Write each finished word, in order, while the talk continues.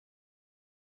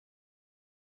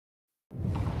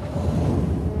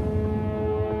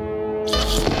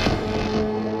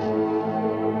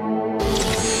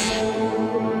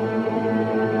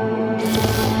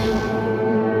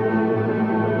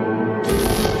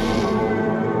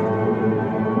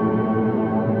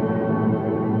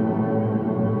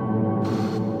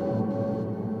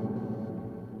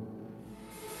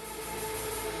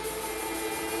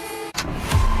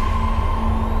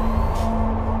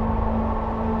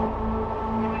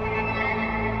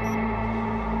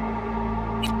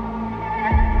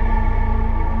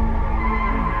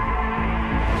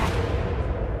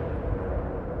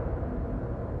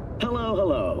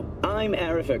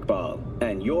Iqbal,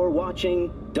 and you're watching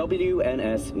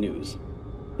WNS News.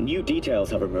 New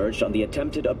details have emerged on the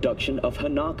attempted abduction of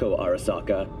Hanako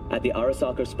Arasaka at the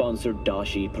Arasaka-sponsored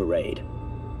Dashi parade.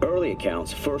 Early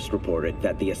accounts first reported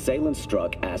that the assailants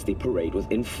struck as the parade was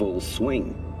in full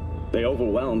swing. They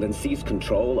overwhelmed and seized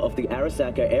control of the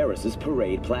Arasaka Heiress's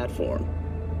parade platform.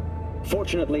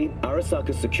 Fortunately,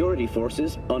 Arasaka's security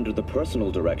forces, under the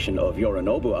personal direction of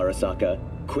Yorinobu Arasaka,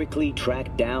 quickly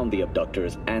tracked down the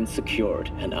abductors and secured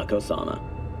Hanako-sama.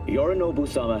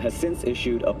 Yorinobu-sama has since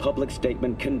issued a public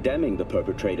statement condemning the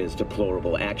perpetrators'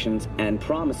 deplorable actions and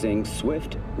promising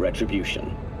swift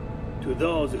retribution. To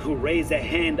those who raise a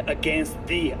hand against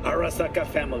the Arasaka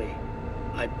family,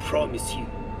 I promise you,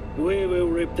 we will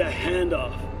rip the hand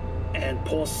off and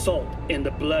pour salt in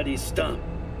the bloody stump.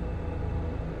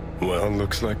 Well,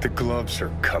 looks like the gloves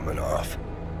are coming off.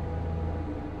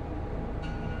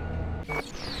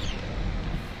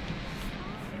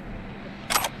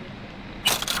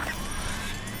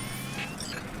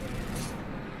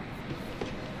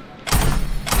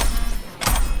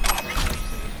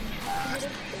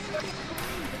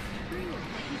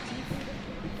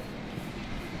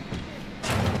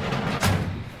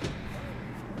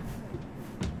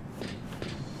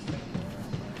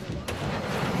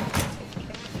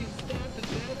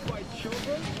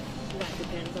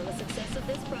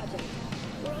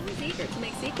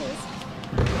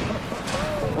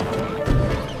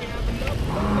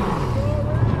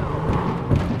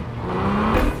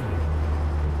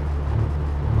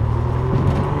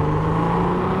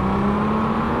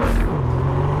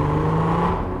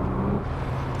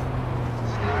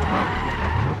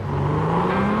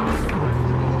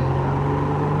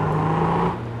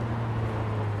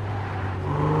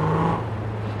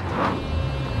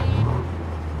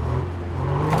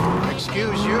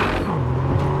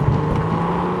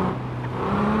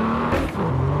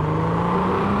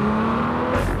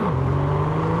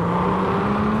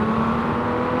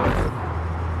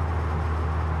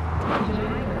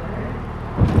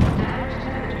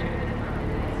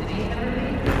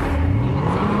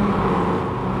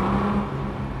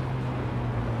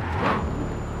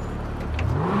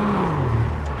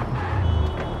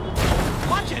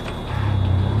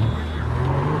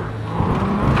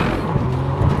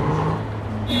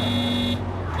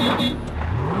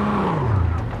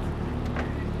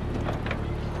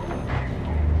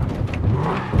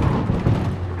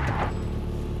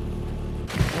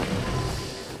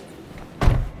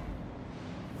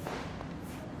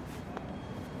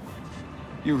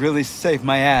 You really saved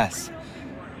my ass.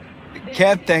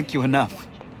 Can't thank you enough.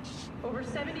 Over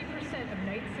 70% of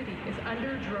Night City is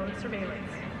under drone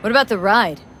surveillance. What about the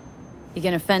ride? You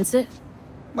gonna fence it?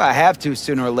 Well, I have to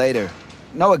sooner or later.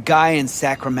 Know a guy in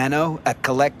Sacramento, a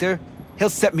collector? He'll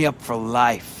set me up for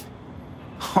life.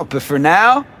 Oh, but for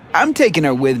now, I'm taking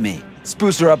her with me.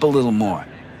 Spruce her up a little more.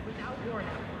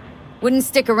 Wouldn't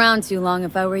stick around too long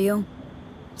if I were you.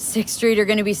 6th Street are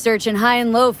gonna be searching high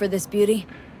and low for this beauty.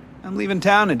 I'm leaving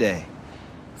town today.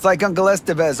 It's like Uncle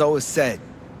Estevez always said.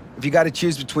 If you gotta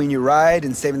choose between your ride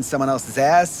and saving someone else's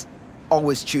ass,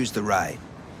 always choose the ride.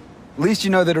 At least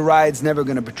you know that a ride's never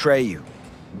gonna betray you.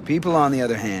 People, on the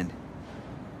other hand.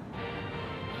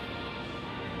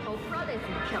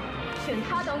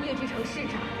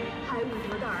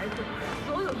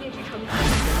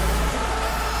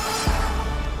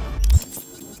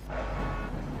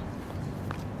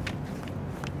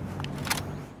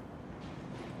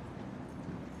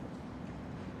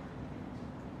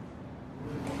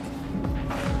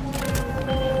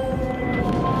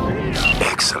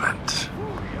 Excellent.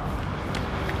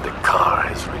 The car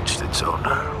has reached its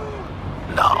owner.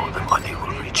 Now the money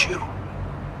will reach you.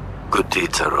 Good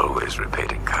deeds are always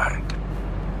repaid in kind.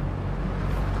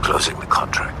 Closing the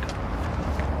contract.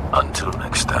 Until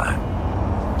next time.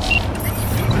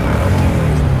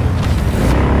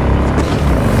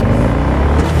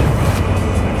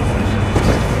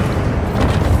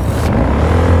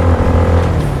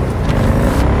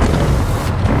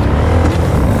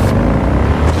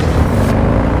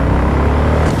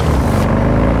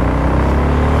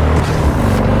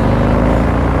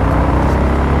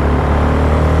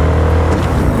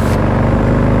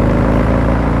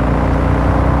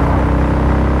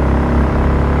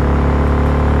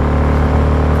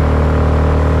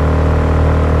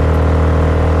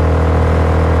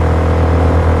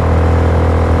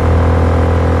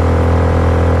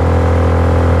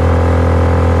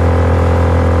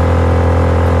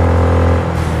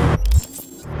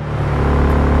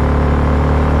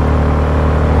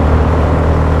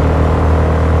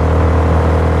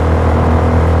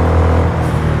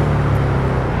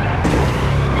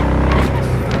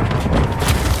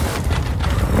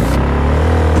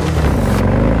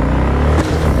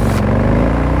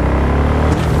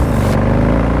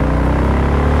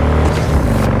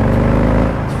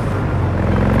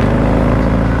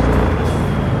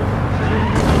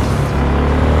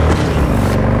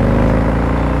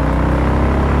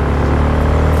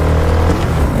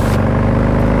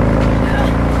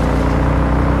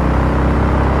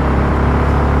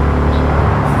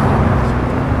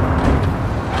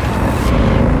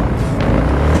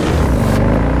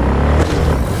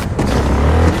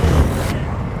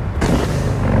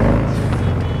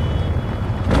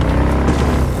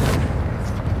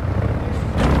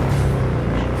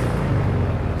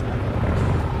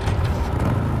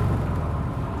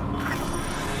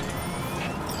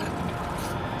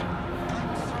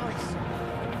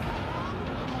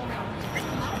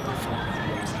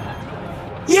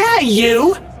 Hey,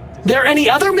 you! There any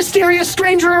other mysterious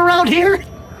stranger around here?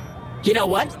 You know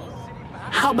what?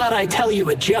 How about I tell you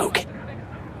a joke?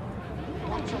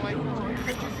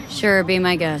 Sure, be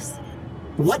my guest.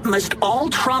 What must all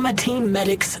trauma team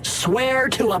medics swear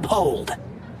to uphold?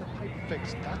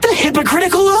 The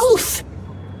hypocritical oath!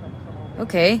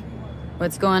 Okay,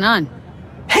 what's going on?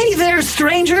 Hey there,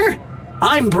 stranger!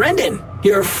 I'm Brendan,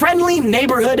 your friendly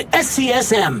neighborhood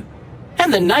S.C.S.M,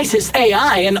 and the nicest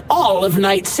AI in all of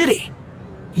Night City.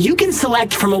 You can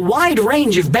select from a wide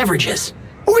range of beverages,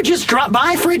 or just drop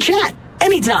by for a chat,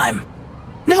 anytime.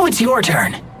 Now it's your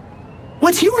turn.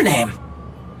 What's your name?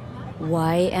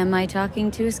 Why am I talking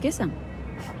to a S.C.S.M?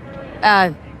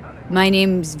 My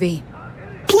name's V.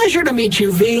 Pleasure to meet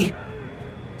you, V.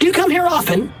 Do you come here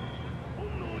often?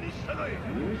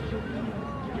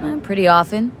 Pretty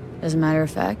often, as a matter of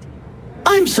fact.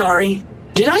 I'm sorry.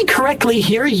 Did I correctly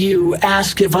hear you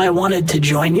ask if I wanted to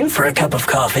join you for a cup of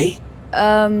coffee?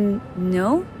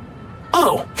 No?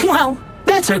 Oh, well,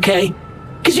 that's okay.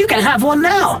 'Cause you can have one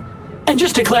now. And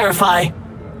just to clarify,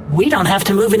 we don't have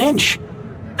to move an inch.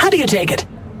 How do you take it?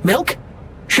 Milk?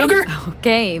 Sugar?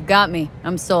 Okay, you've got me.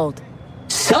 I'm sold.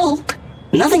 Sold?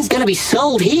 Nothing's gonna be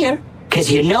sold here.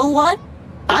 'Cause you know what?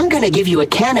 I'm gonna give you a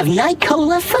can of Night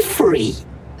Cola for free.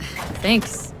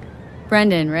 Thanks.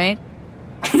 Brendan, right?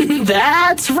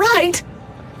 That's right!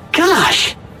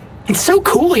 Gosh, it's so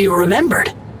cool you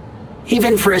remembered.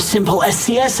 Even for a simple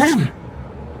S.C.S.M.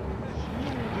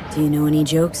 Do you know any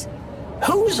jokes?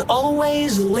 Who's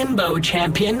always limbo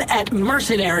champion at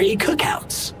mercenary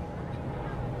cookouts?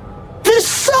 The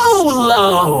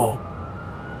Solo!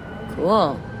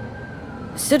 Cool.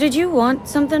 So did you want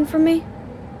something from me?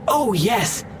 Oh,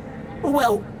 yes.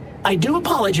 Well, I do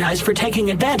apologize for taking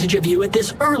advantage of you at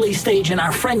this early stage in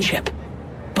our friendship.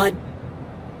 But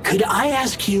could I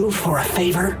ask you for a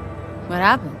favor? What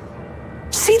happened?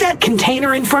 See that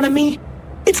container in front of me?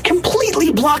 It's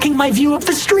completely blocking my view of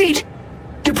the street,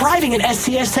 depriving an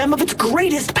S.C.S.M of its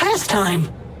greatest pastime.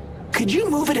 Could you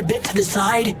move it a bit to the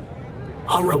side?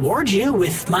 I'll reward you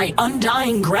with my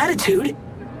undying gratitude,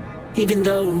 even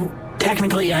though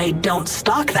technically I don't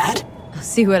stock that. I'll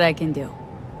see what I can do.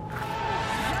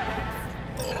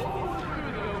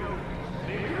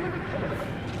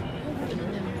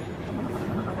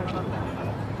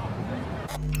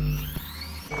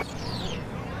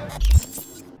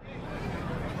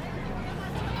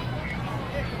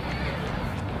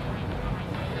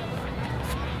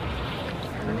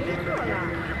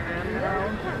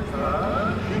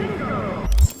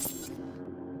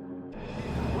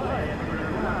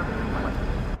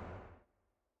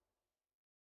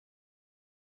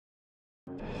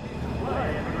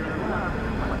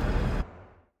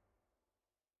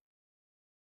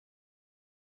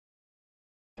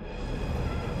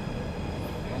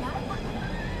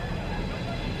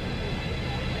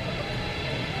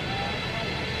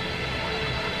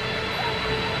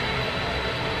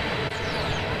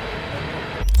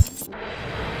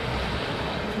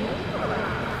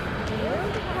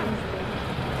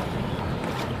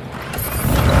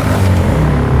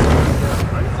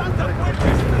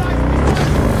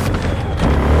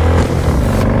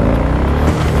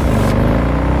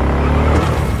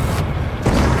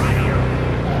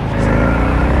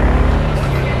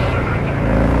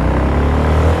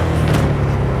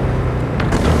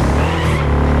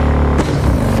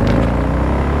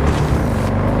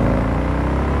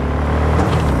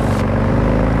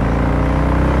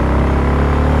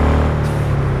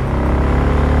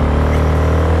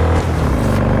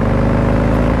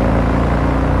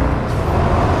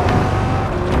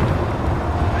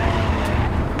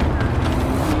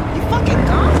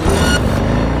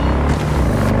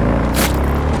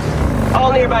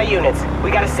 Units,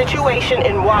 we got a situation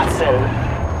in Watson.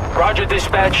 Roger,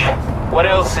 dispatch. What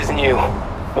else is new?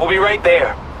 We'll be right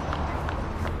there.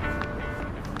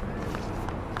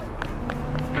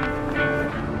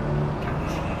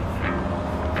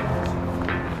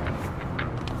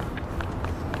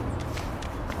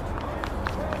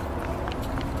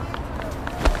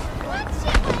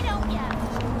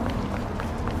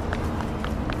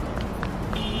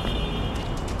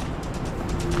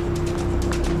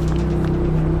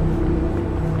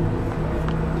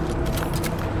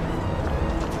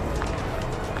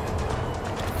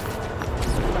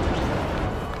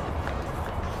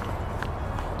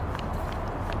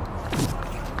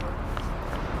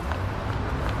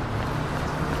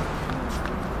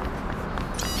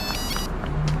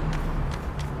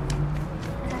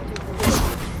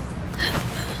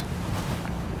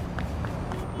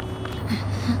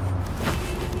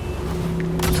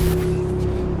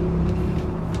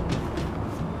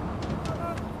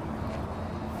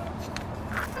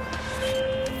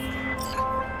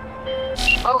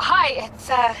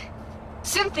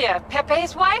 Cynthia,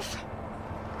 Pepe's wife?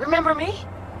 Remember me?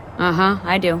 Uh-huh,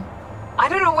 I do. I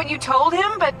don't know what you told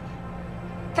him, but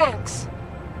thanks.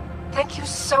 Thank you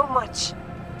so much.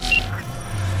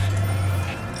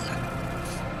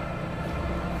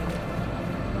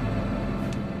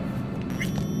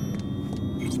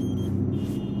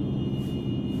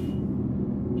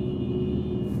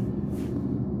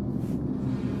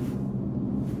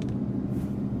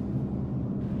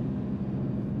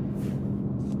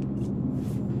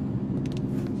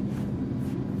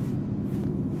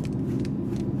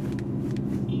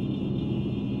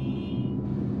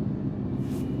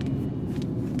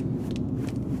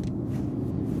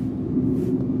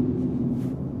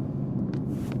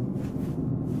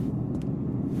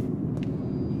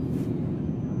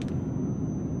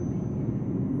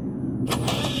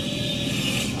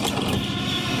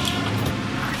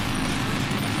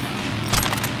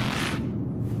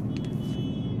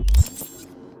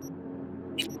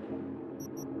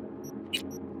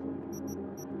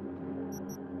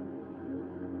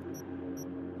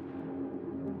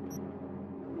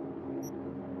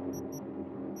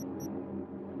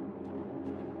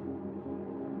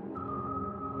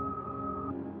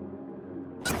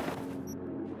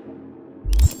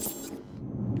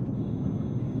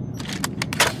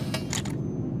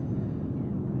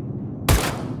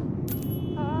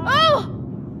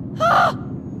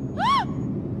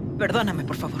 Perdóname,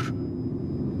 por favor.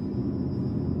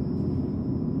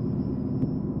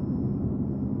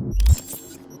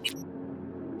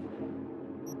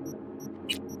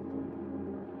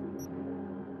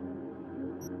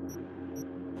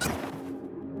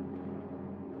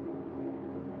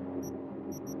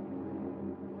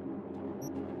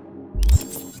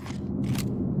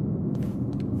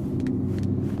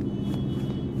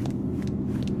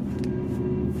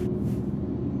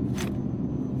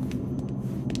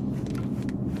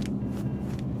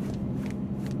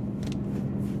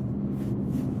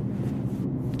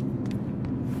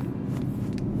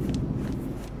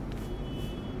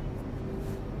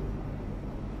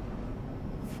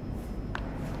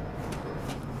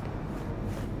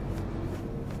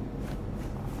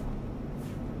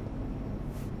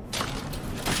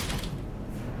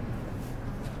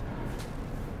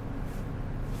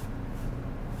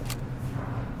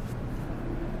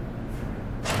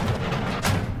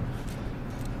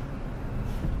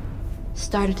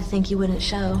 Started to think you wouldn't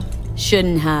show.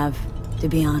 Shouldn't have, to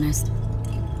be honest.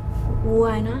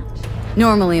 Why not?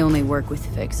 Normally only work with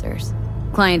fixers.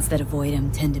 Clients that avoid him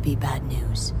tend to be bad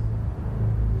news.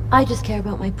 I just care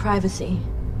about my privacy.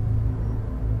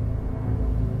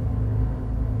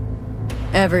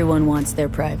 Everyone wants their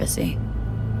privacy.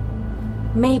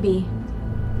 Maybe,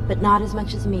 but not as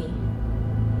much as me.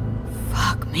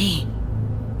 Fuck me.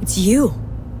 It's you.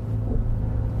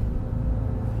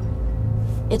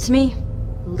 It's me,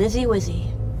 Lizzy Wizzy.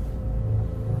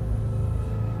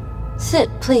 Sit,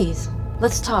 please.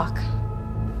 Let's talk.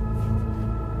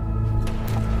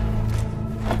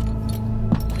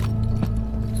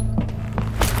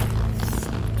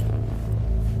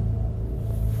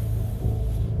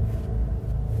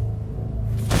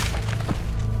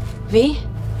 V?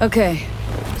 Okay,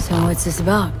 so what's this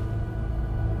about?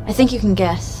 I think you can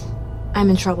guess. I'm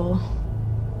in trouble.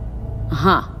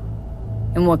 Uh-huh.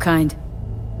 And what kind?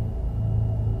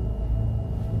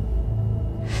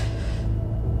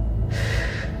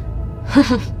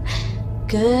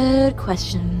 Good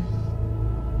question.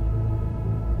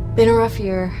 Been a rough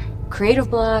year. Creative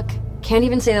block. Can't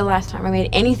even say the last time I made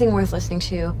anything worth listening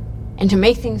to. And to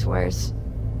make things worse,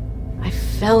 I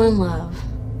fell in love.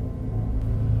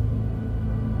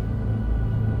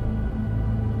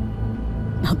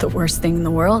 Not the worst thing in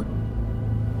the world?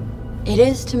 It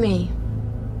is to me.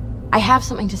 I have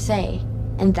something to say,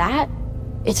 and that,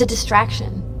 it's a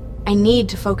distraction. I need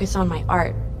to focus on my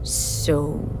art.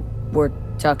 So, we're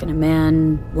talking a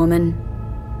man, woman?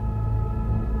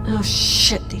 Oh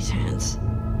shit, these hands.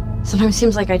 Sometimes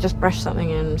seems like I just brush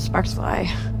something and sparks fly.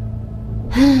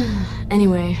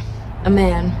 Anyway, a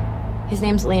man. His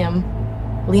name's Liam.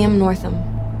 Liam Northam.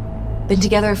 Been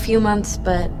together a few months,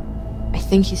 but I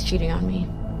think he's cheating on me.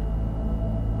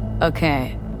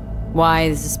 Okay. Why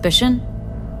the suspicion?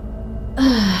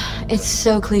 It's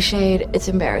so cliched, it's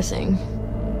embarrassing.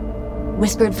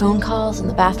 Whispered phone calls in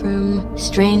the bathroom,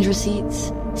 strange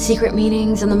receipts, secret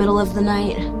meetings in the middle of the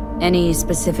night. Any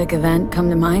specific event come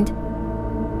to mind?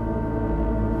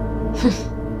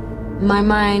 My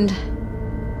mind...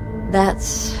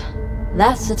 That's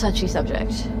a touchy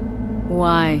subject.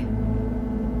 Why?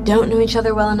 Don't know each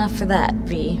other well enough for that,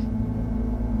 V.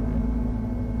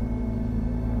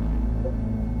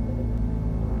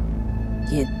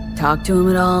 You talk to him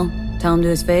at all? Tell him to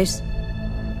his face?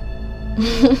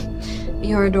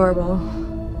 You're adorable.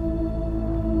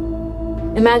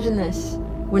 Imagine this.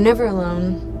 We're never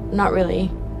alone. Not really.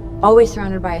 Always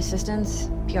surrounded by assistants,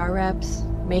 PR reps,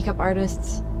 makeup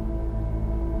artists.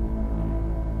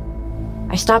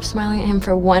 I stop smiling at him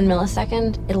for 1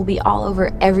 millisecond, it'll be all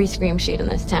over every scream sheet in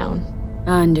this town.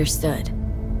 Understood.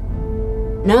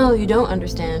 No, you don't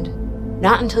understand.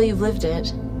 Not until you've lived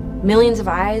it. Millions of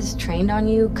eyes trained on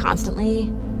you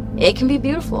constantly. It can be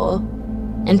beautiful.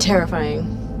 And terrifying.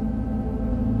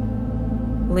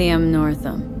 Liam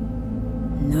Northam.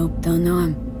 Nope, don't know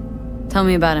him. Tell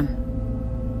me about him.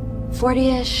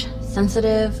 40-ish,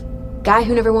 sensitive, guy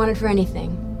who never wanted for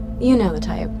anything. You know the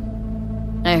type.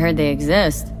 I heard they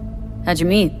exist. How'd you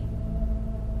meet?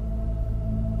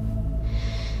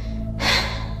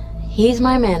 He's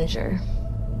my manager.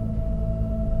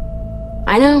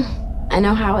 I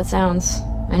know how it sounds.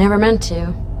 I never meant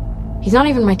to. He's not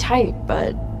even my type,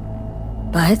 but...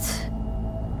 But?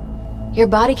 Your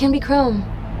body can be chrome,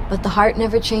 but the heart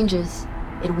never changes.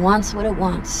 It wants what it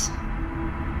wants.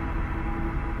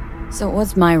 So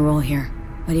what's my role here?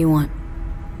 What do you want?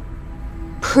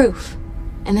 Proof.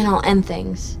 And then I'll end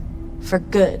things. For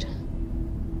good.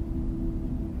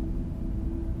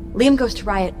 Liam goes to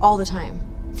Riot all the time.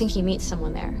 Think he meets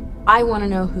someone there. I want to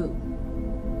know who.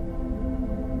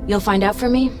 You'll find out for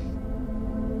me?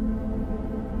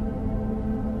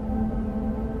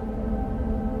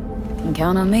 Can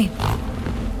count on me.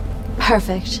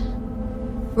 Perfect.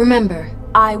 Remember,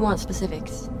 I want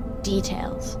specifics.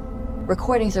 Details.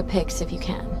 Recordings or pics if you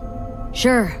can.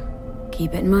 Sure.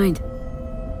 Keep it in mind.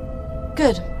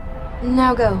 Good.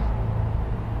 Now go.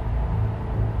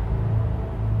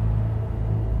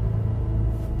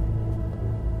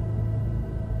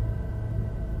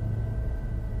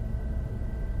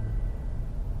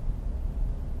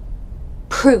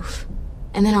 Proof.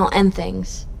 And then I'll end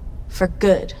things. For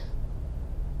good.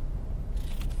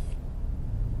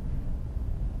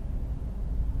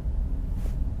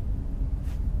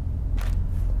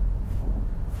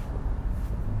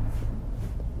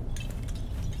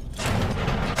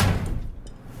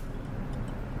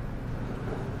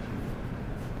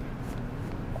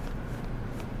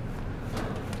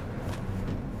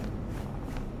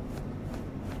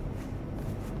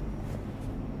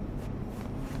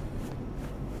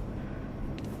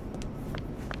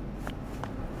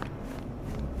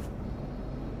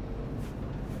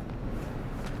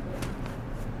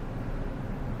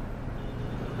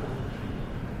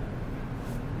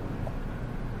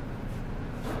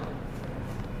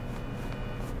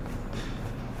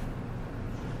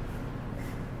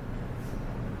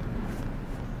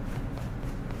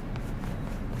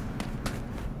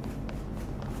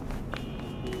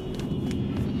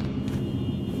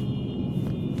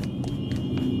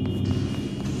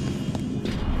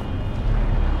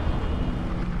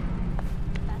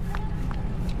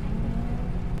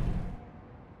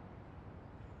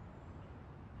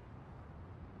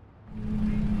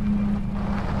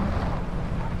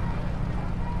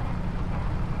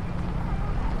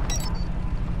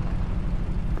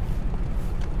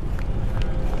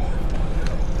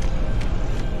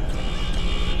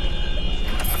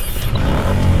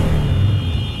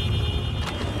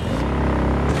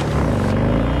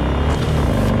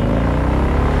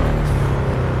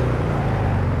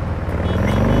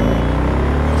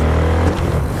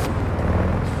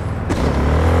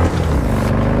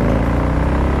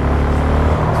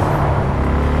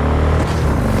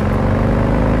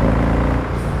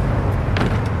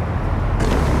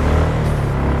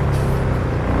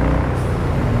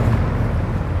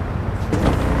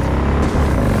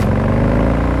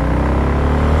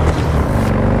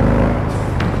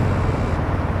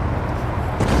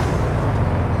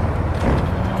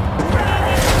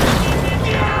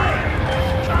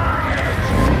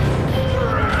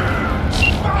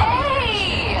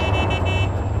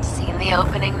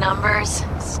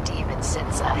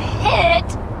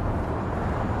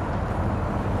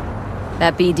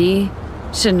 That BD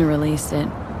shouldn't have released it,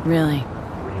 really.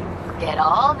 Forget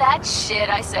all that shit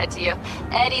I said to you.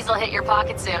 Eddies will hit your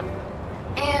pocket soon.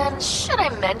 And should I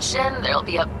mention there'll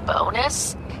be a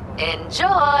bonus?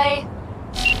 Enjoy!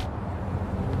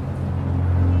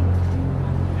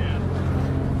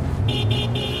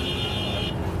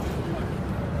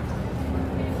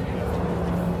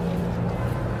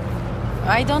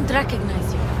 I don't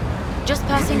recognize you. Just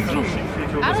passing through.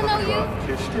 I don't know you.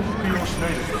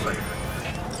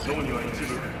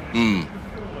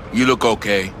 You look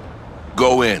okay.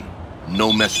 Go in.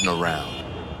 No messing around.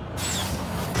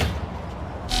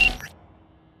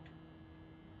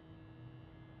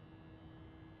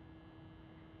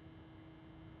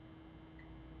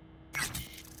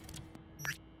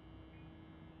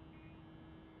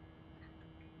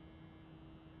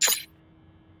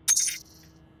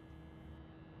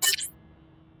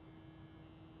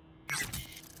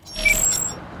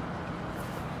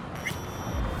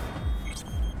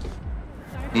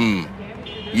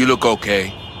 You look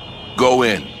okay. Go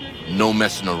in. No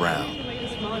messing around.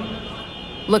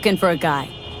 Looking for a guy.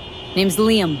 Name's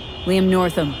Liam. Liam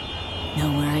Northam.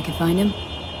 Know where I can find him?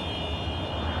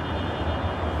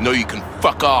 No, you can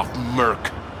fuck off,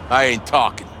 Merc. I ain't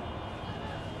talking.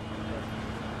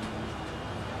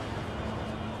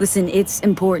 Listen, it's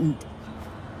important.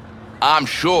 I'm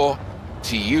sure.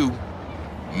 To you.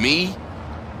 Me?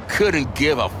 Couldn't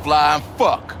give a flying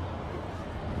fuck.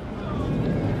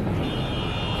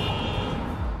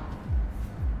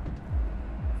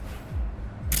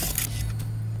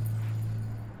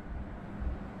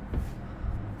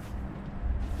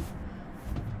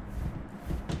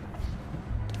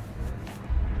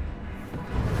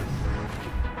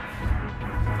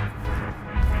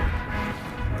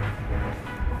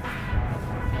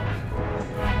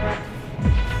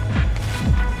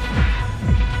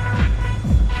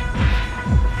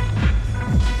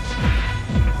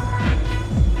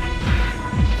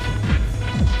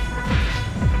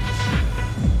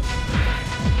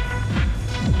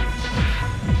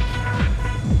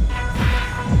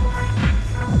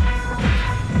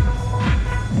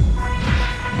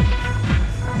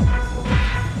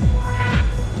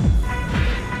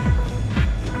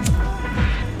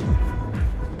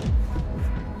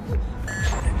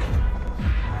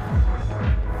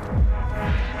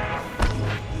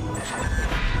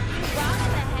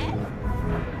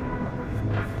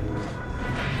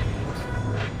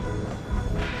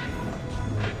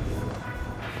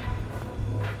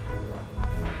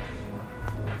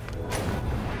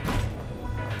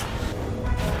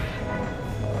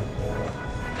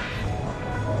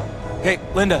 Hey,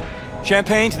 Linda.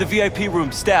 Champagne to the VIP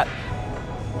room, stat.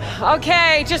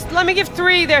 Okay, just let me give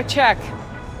 3 their check.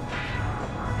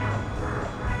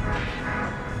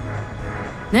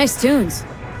 Nice tunes.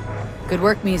 Good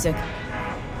work, music.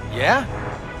 Yeah?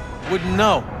 Wouldn't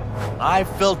know. I've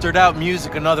filtered out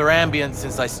music and other ambience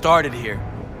since I started here.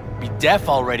 Be deaf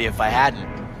already if I hadn't.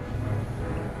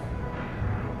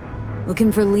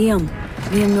 Looking for Liam.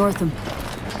 Liam Northam.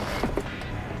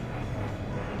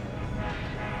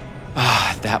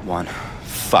 Ah, that one.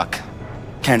 Fuck.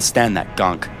 Can't stand that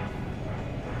gunk.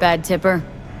 Bad tipper?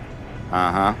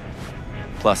 Uh-huh.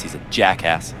 Plus he's a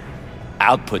jackass.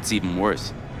 Output's even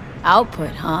worse.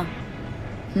 Output, huh?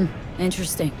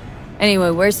 Interesting.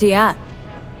 Anyway, where's he at?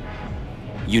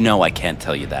 You know I can't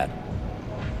tell you that.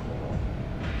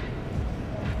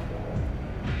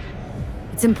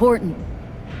 It's important.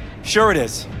 Sure it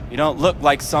is. You don't look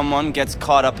like someone gets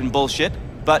caught up in bullshit,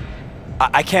 but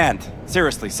I can't.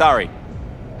 Seriously, sorry.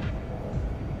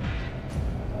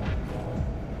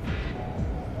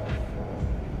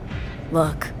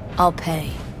 Look, I'll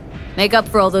pay. Make up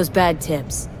for all those bad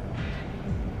tips.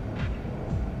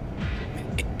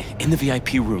 In the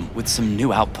VIP room with some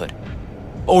new output.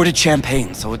 Ordered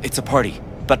champagne, so it's a party.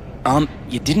 But,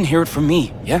 you didn't hear it from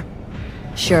me, yeah?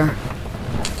 Sure.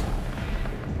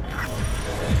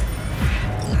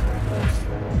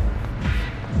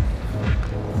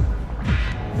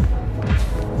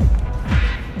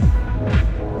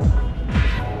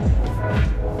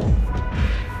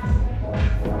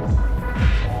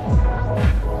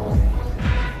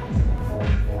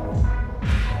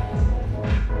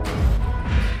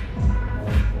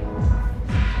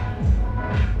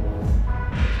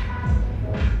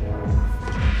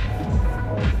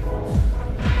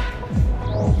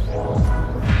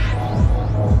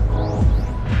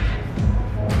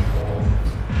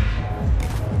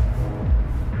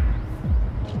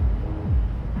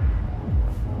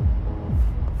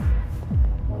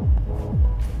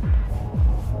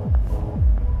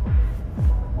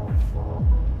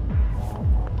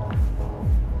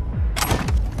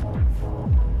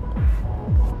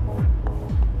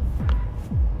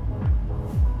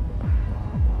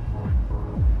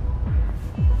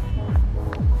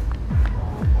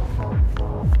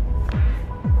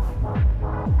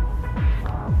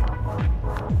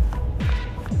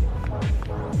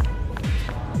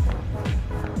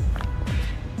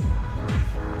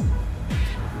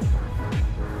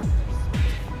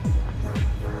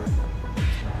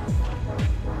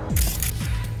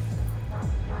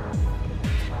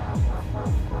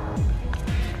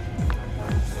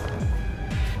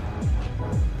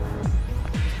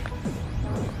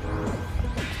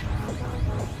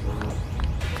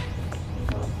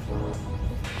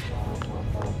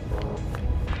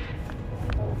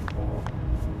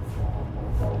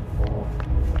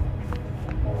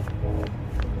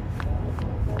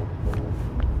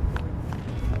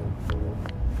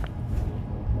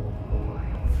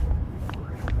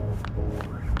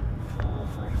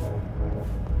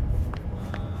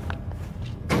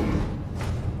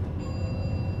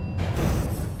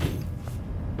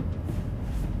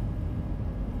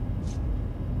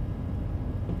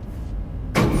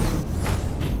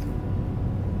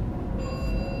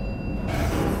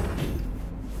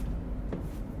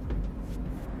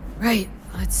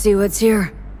 Let's see what's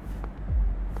here.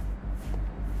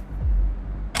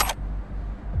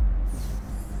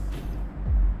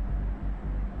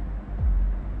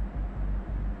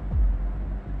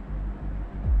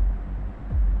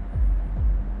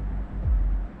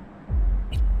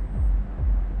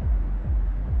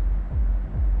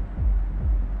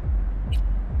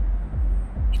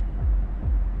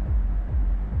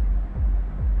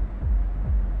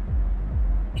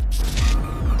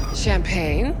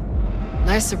 Champagne?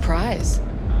 Nice surprise.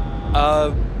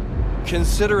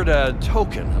 Consider it a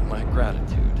token of my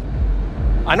gratitude.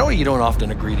 I know you don't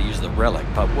often agree to use the relic,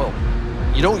 but, well,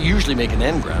 you don't usually make an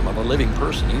engram of a living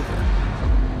person either.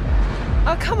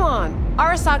 Oh, come on.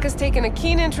 Arasaka's taken a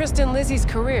keen interest in Lizzy's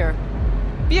career.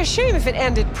 Be a shame if it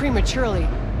ended prematurely.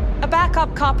 A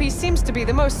backup copy seems to be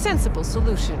the most sensible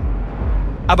solution.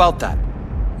 About that,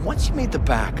 once you made the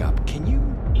backup, can you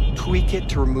tweak it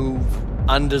to remove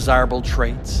undesirable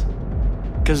traits?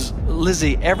 Because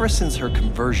Lizzy, ever since her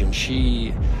conversion,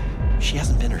 she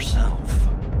hasn't been herself.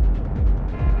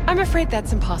 I'm afraid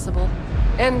that's impossible.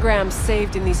 Engrams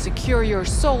saved in the Secure Your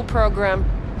Soul program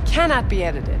cannot be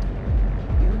edited.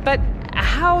 But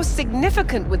how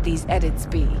significant would these edits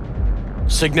be?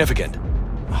 Significant?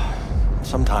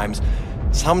 Sometimes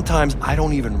I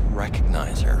don't even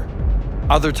recognize her.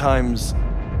 Other times,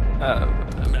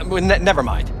 never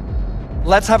mind.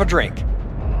 Let's have a drink.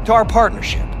 To our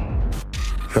partnership.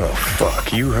 Oh,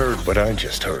 fuck. You heard what I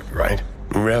just heard, right?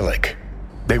 Relic.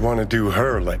 They want to do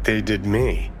her like they did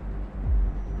me.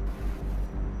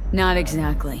 Not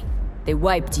exactly. They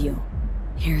wiped you.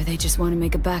 Here, they just want to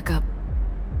make a backup.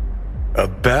 A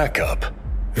backup?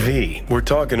 V, we're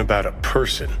talking about a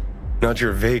person, not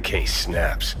your vacay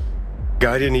snaps.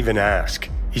 Guy didn't even ask.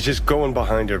 He's just going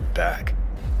behind her back.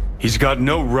 He's got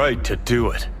no right to do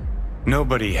it.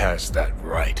 Nobody has that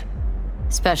right.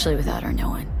 Especially without her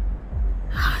knowing.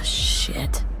 Ah,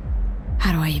 shit.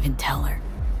 How do I even tell her?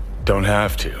 Don't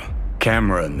have to.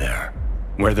 Camera in there.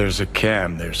 Where there's a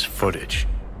cam, there's footage.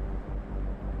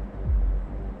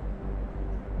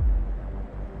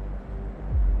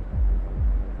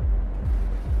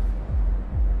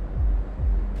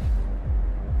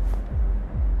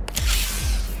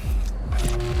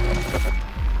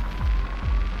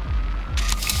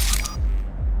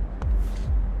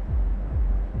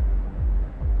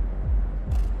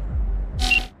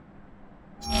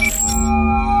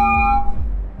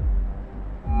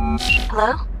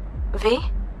 Hello? V?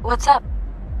 What's up?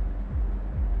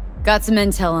 Got some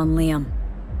intel on Liam.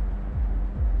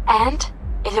 And?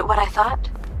 Is it what I thought?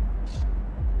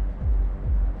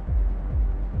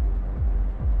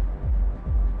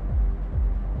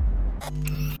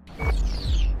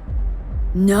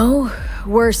 No,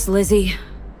 worse, Lizzy.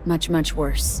 Much, much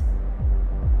worse.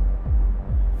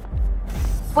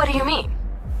 What do you mean?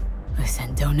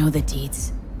 Listen, don't know the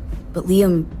deeds. But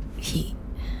Liam, he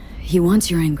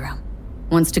wants your engram.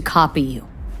 Wants to copy you.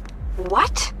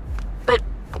 What? But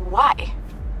why?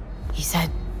 He said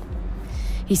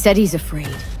he's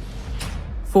afraid.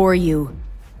 For you.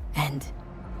 And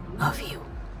of you.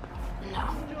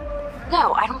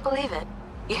 No, I don't believe it.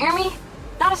 You hear me?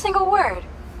 Not a single word.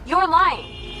 You're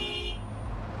lying.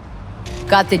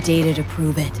 Got the data to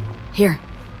prove it. Here,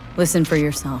 listen for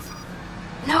yourself.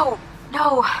 No.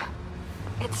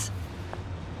 It's...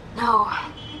 No.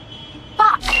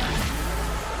 Fuck!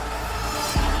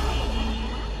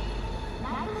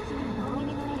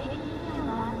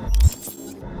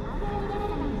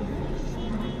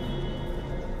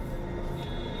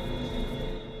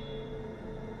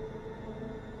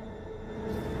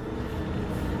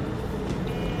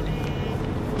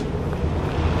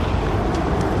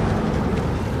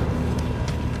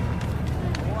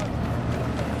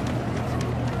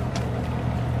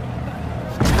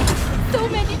 So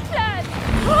many plans!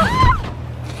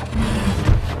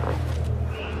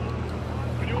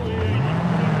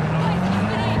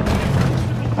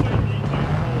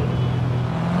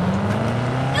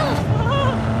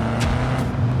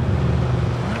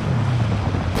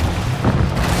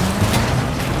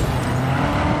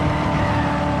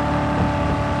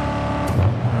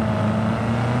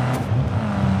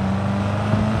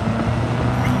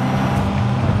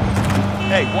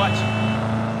 Hey, watch.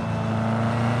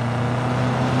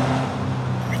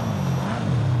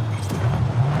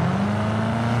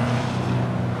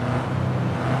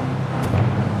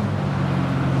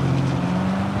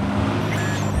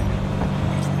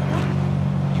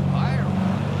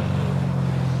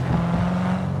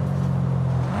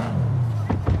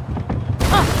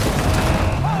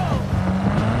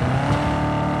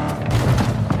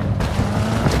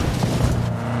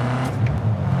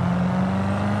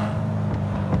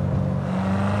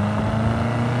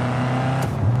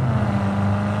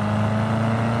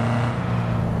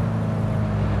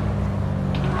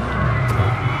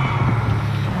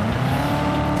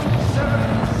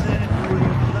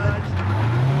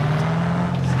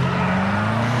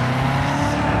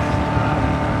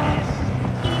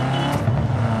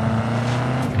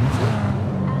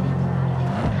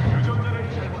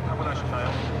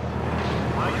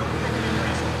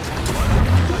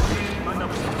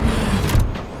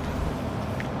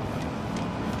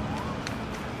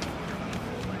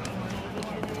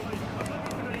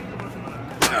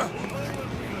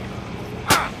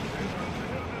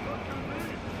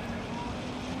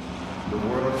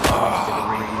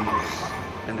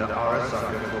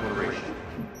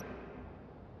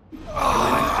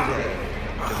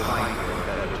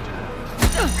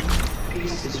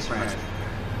 Peace is fragile.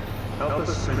 Help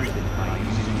us strengthen it by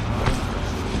using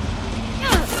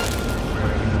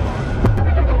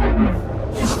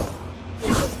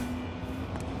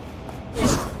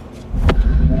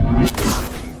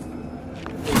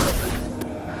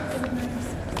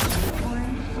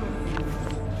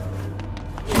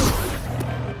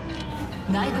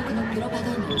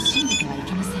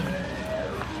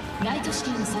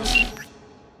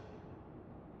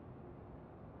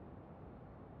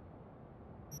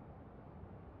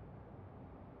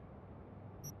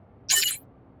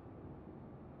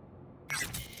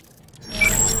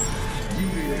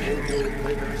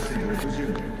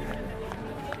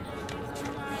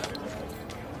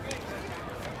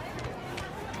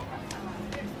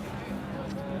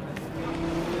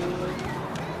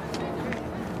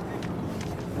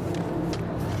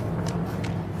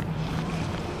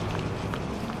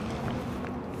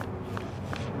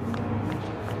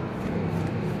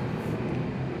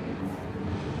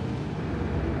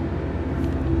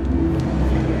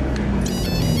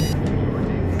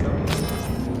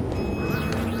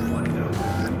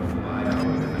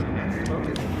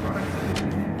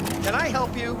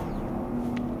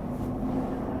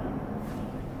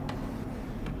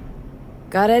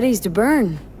Got eddies to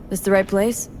burn. This the right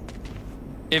place?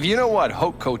 If you know what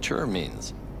haute couture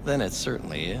means, then it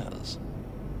certainly is.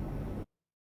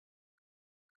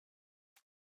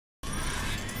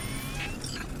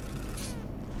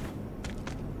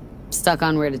 Stuck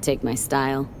on where to take my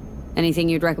style. Anything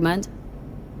you'd recommend?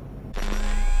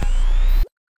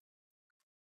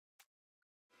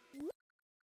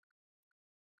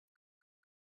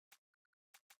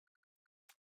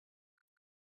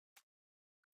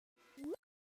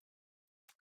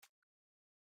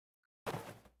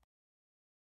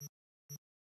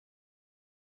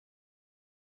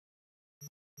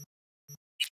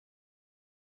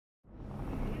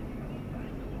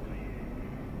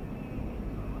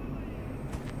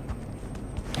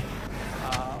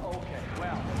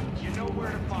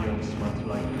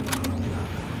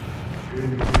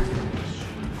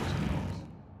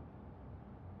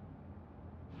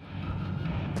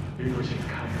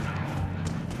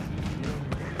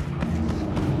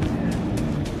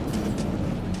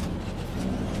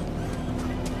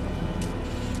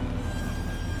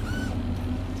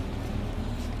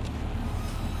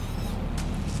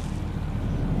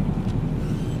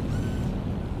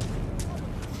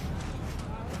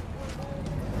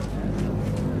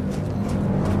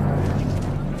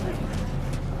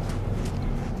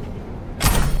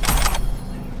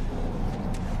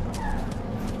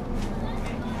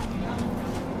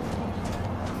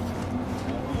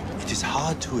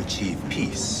 To achieve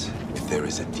peace if there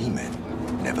is a demon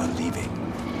never leaving.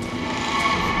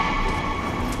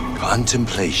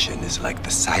 Contemplation is like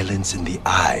the silence in the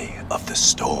eye of the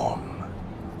storm.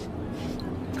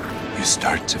 You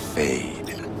start to fade.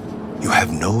 You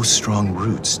have no strong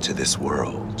roots to this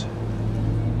world.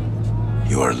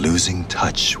 You are losing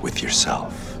touch with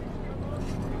yourself.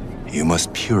 You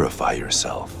must purify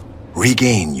yourself,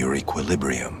 regain your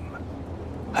equilibrium.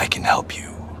 I can help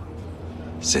you.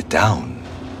 Sit down.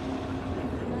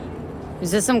 Is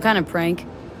this some kind of prank?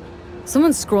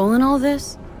 Someone scrolling all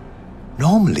this?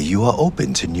 Normally you are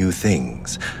open to new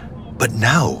things, but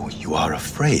now you are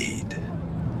afraid.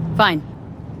 Fine.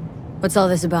 What's all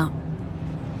this about?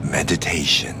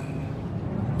 Meditation.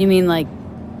 You mean like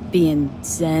being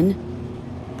Zen?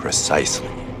 Precisely.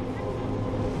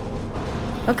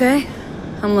 Okay,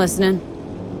 I'm listening.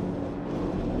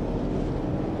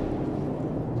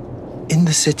 In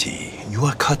the city, you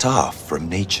are cut off from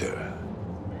nature.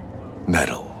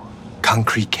 Metal,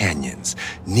 concrete canyons,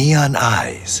 neon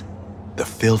eyes. The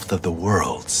filth of the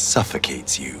world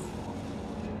suffocates you.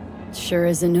 Sure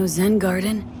isn't no Zen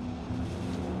garden.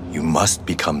 You must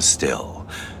become still.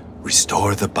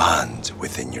 Restore the bond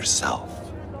within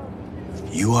yourself.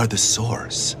 You are the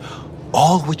source.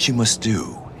 All which you must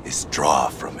do is draw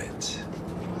from it.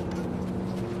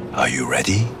 Are you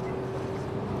ready?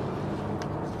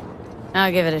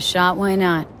 I'll give it a shot, why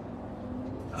not?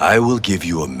 I will give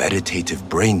you a meditative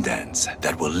brain dance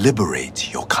that will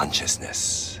liberate your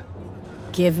consciousness.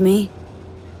 Give me?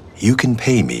 You can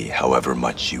pay me however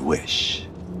much you wish.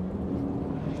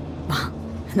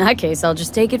 In that case, I'll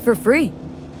just take it for free.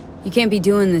 You can't be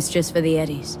doing this just for the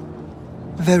eddies.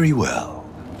 Very well.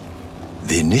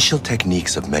 The initial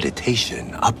techniques of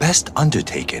meditation are best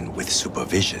undertaken with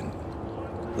supervision.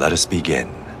 Let us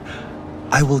begin.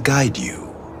 I will guide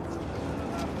you.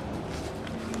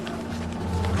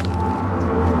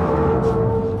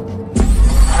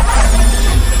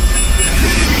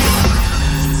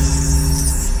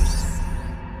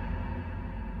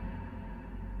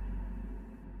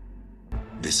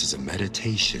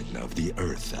 meditation of the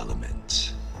earth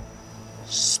element.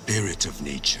 Spirit of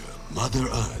nature, Mother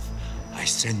Earth, I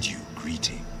send you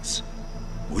greetings.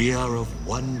 We are of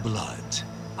one blood.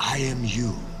 I am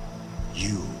you.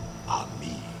 You are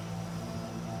me.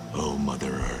 O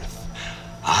Mother Earth,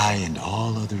 I and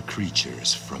all other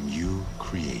creatures from you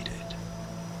created.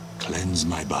 Cleanse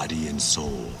my body and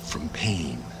soul from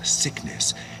pain,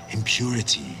 sickness,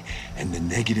 impurity, and the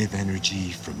negative energy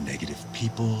from negative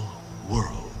people,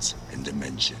 worlds, and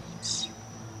dimensions.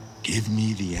 Give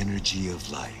me the energy of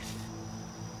life.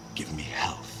 Give me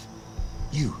health,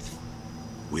 youth,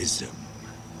 wisdom,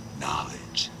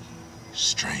 knowledge,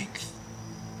 strength,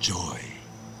 joy,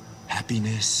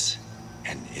 happiness,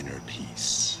 and inner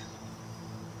peace.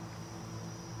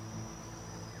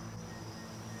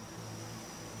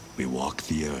 We walk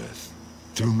the earth,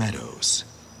 through meadows,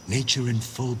 nature in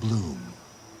full bloom.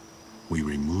 We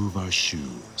remove our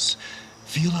shoes,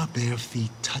 feel our bare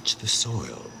feet touch the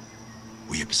soil.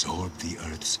 We absorb the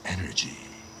earth's energy.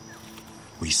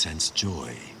 We sense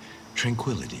joy,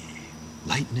 tranquility,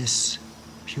 lightness,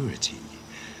 purity,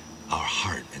 our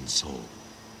heart and soul.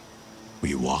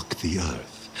 We walk the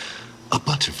earth. A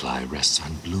butterfly rests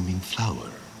on blooming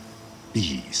flower.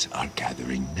 Bees are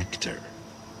gathering nectar.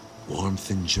 Warmth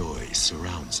and joy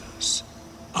surrounds us.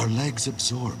 Our legs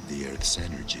absorb the earth's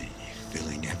energy,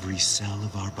 filling every cell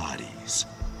of our bodies.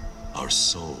 Our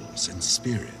souls and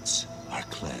spirits are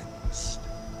cleansed.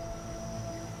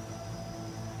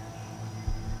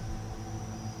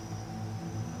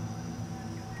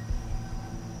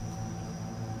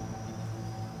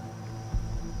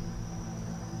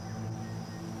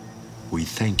 We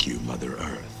thank you, Mother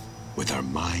Earth, with our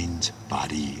mind,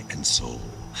 body, and soul.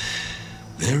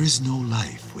 There is no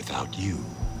life without you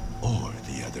or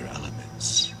the other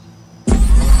elements.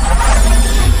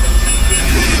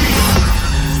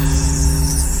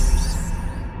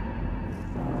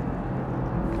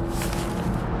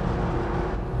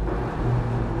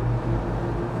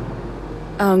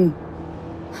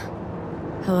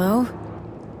 Hello?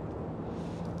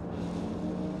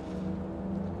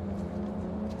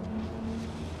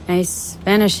 Nice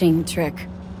vanishing trick.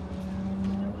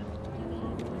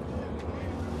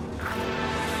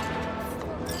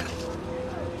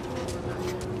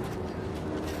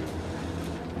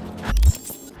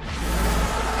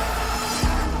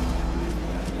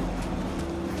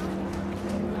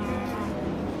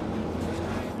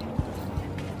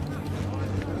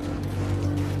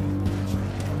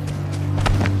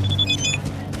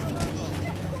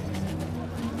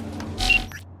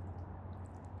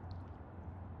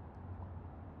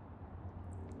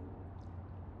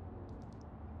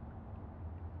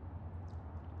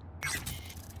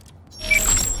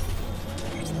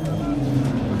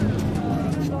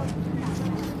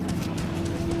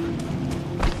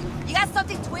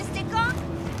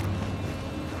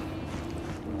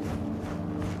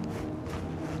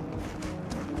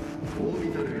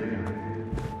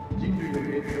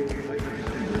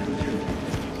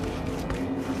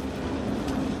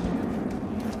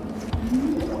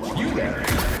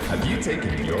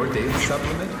 Taking your daily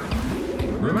supplement?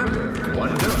 Remember,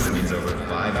 one dose means over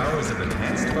 5 hours of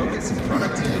enhanced focus and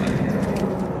productivity.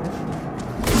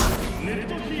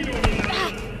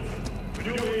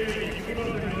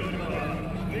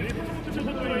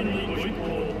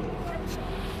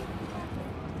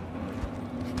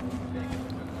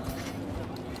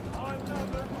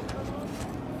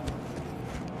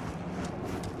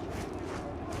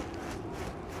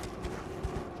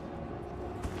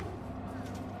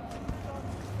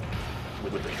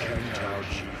 With the Pt.2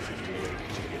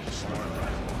 G58 to get a smart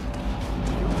rifle.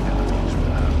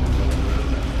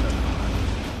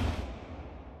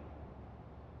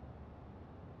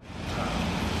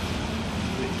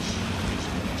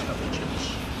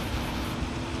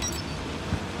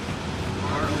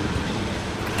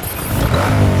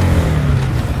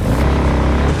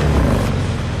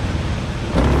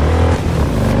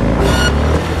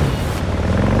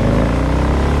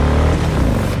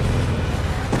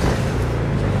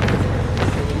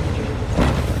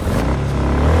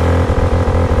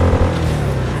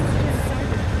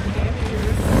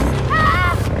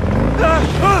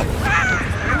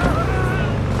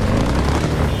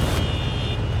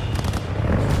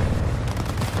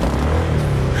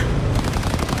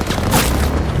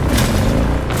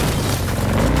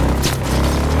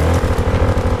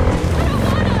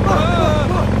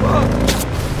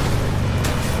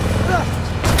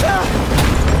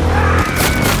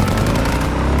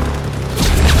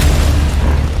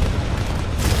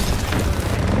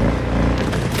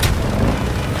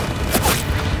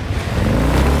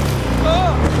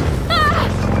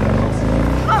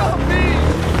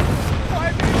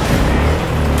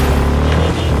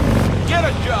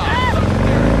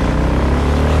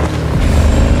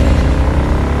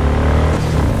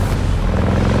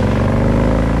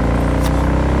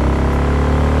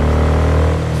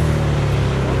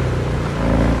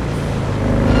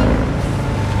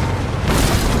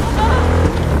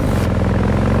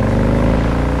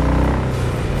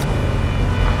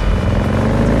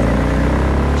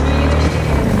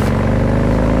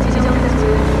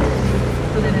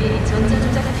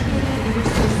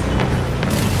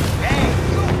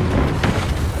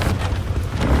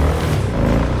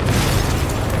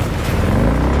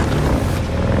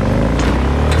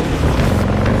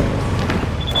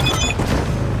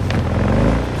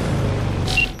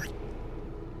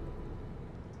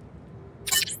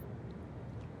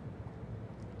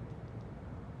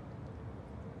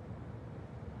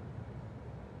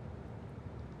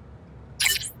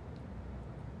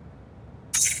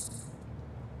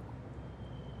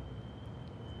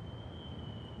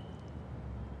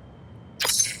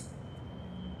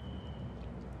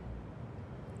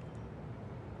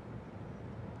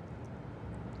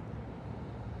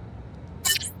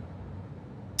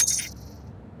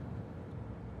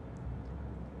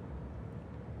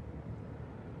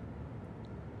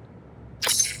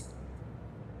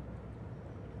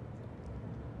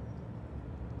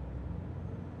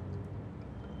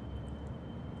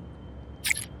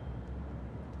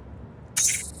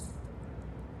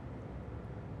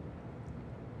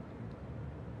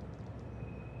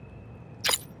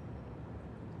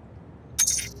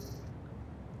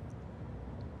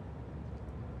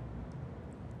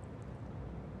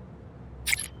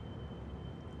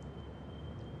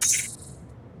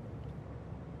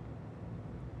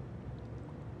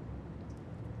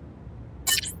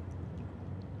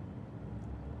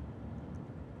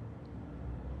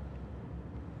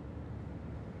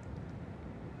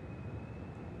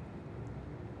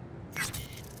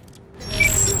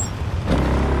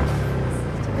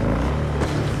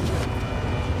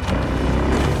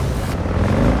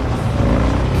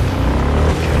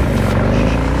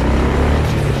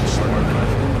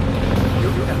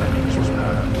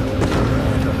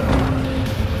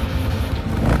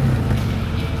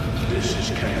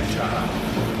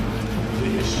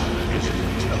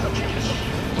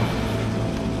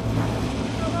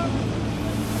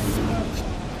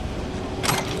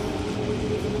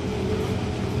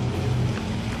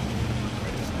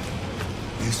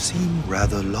 seem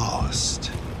rather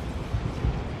lost.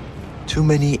 Too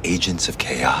many agents of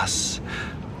chaos,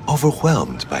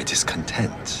 overwhelmed by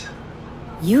discontent.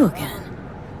 You again.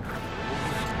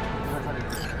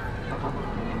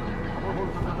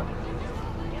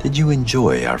 Did you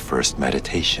enjoy our first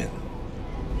meditation?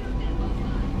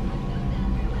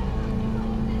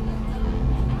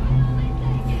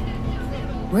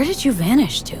 Where did you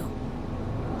vanish to?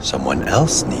 Someone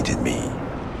else needed me.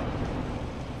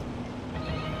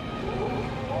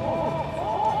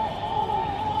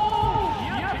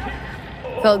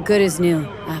 Felt good as new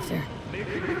after.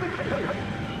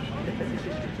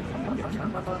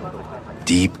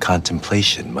 Deep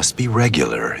contemplation must be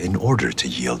regular in order to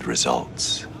yield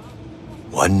results.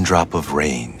 One drop of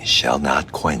rain shall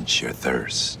not quench your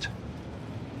thirst.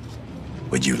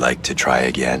 Would you like to try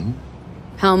again?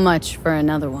 How much for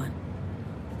another one?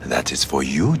 That is for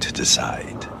you to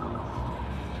decide.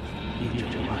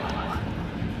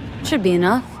 Should be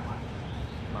enough.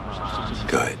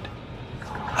 Good.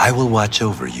 I will watch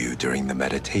over you during the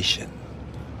meditation.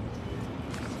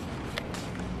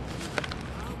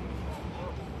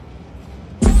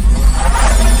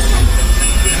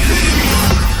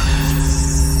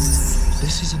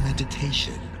 This is a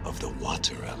meditation of the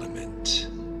water element.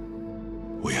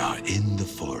 We are in the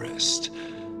forest.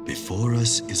 Before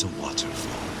us is a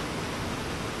waterfall.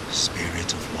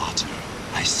 Spirit of water,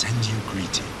 I send you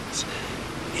greetings.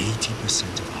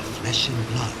 80% of our flesh and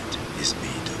blood is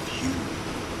made of you.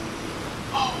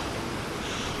 Oh,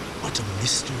 what a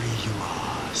mystery you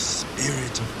are,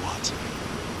 Spirit of water.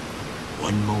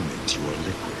 One moment you are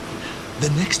liquid, the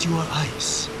next you are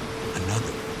ice,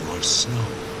 another you are snow,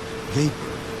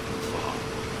 vapor, and fog.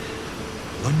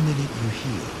 1 minute you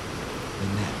heal, the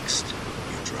next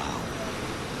you drown.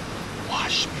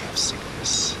 Wash me of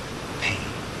sickness, pain,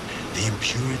 the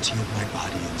impurity of my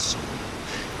body and soul,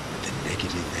 the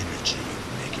negative energy of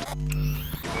negative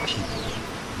people,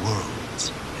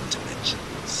 worlds, and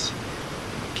dimensions.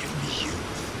 Give me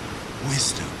youth,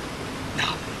 wisdom,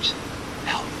 knowledge,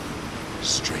 health,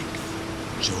 strength,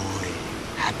 joy,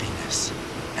 happiness,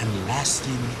 and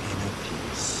lasting inner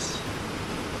peace.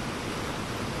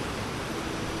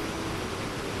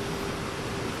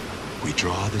 We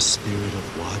draw the spirit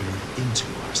of water into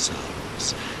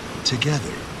ourselves.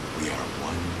 Together, we are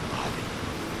one body.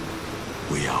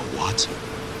 We are water.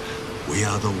 We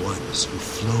are the ones who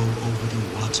flow over the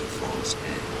waterfall's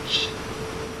edge.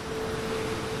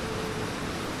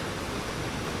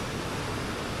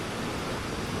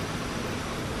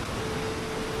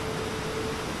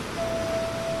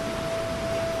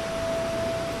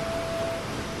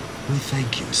 We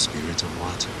thank you, Spirit of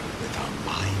Water, with our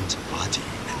mind, body,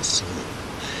 and soul.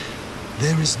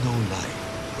 There is no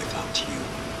life without you.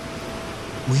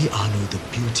 We honor the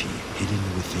beauty hidden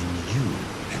within you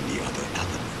and the other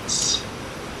elements.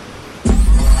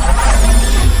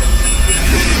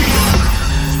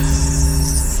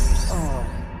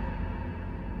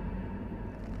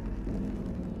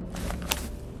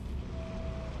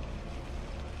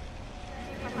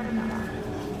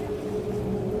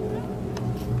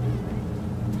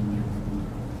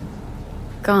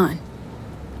 Gone.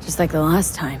 Just like the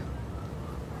last time.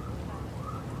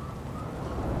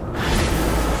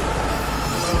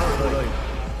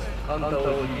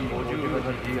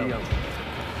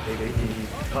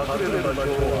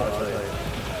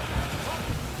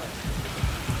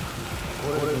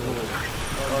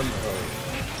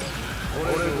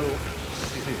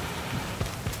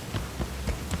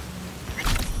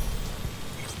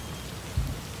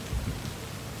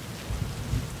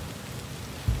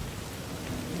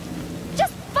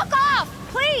 Just fuck off,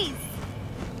 please!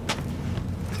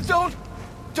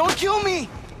 Don't kill me!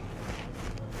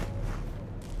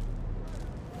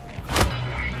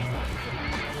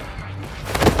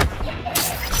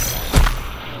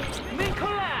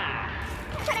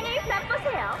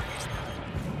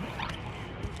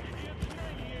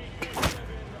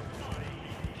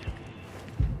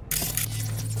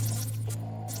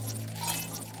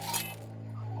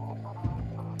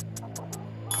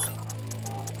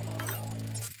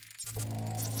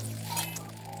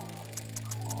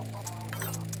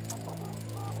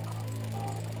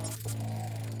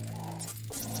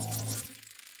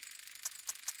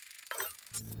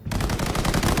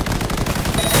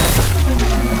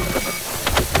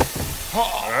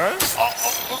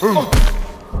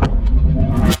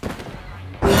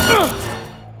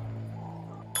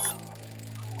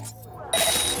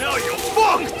 Now you're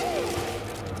fucked!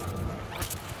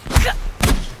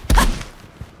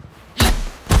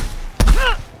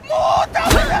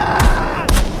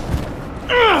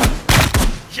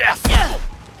 Yes!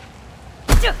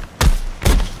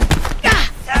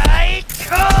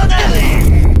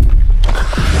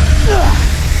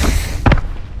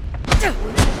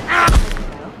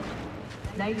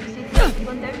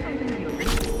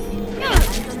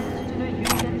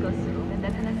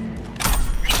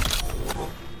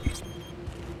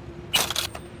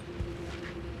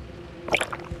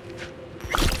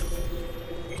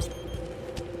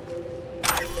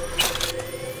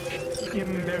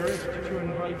 Embarrassed to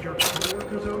invite your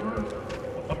coworkers over?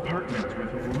 Apartments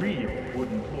with real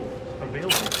wooden floors,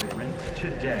 available for rent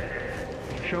today.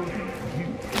 Show them you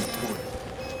can afford it.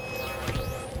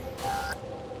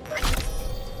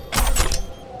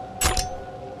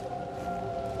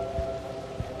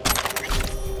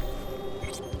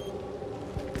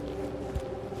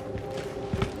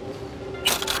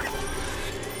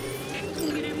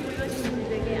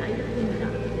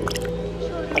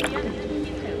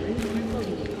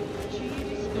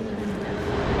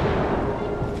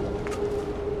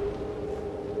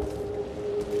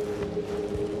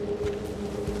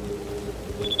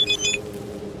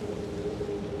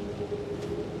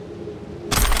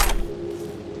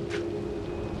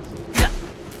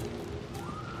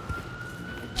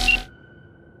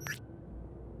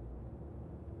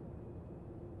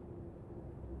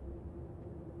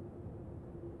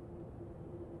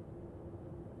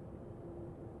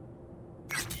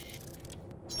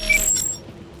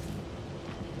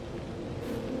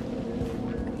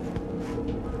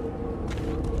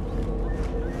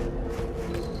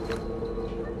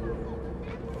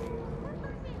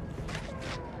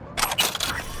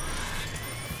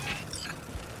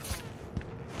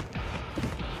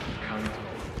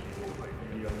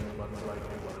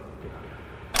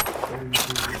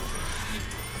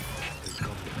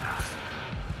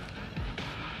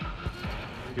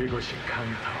 이곳이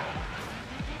강타오.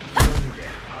 이런 게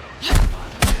바로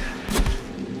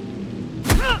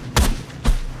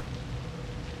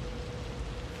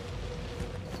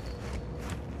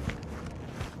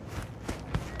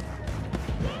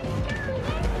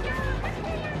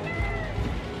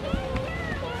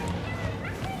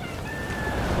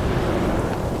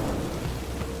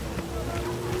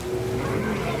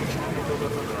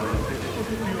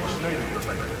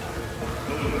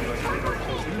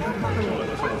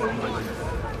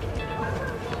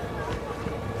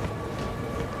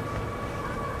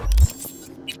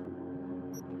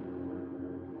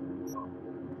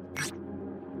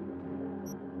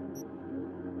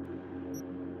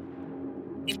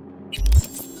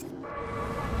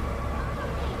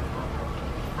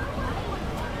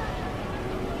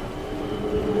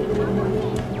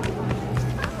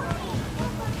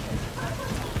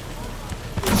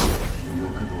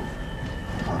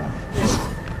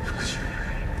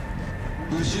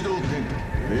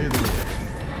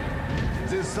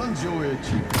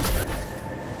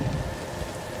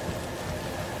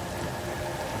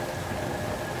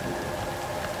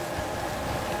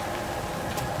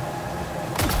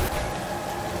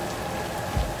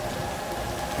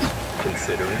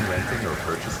Considering renting or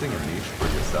purchasing a niche for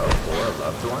yourself or a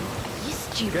loved one?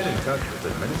 Get in touch with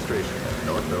administration at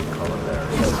North Oak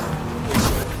Columbarium.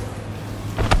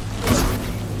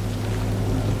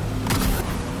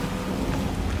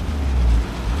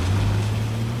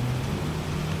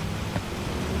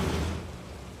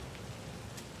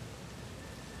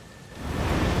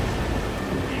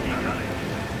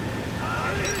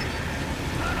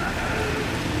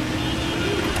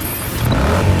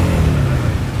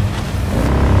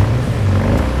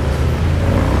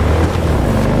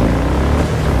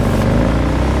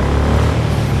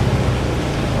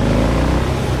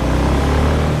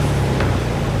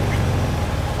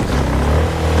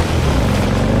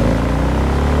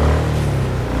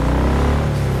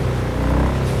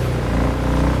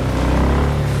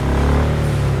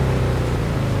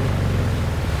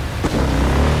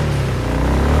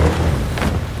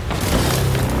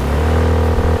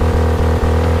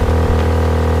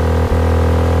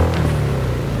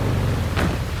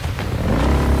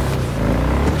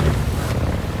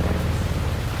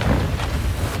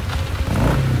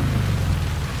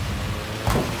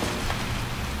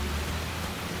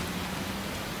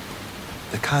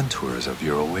 Contours of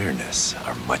your awareness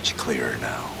are much clearer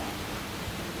now.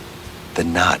 The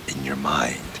knot in your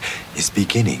mind is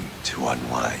beginning to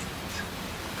unwind.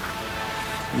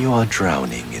 You are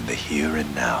drowning in the here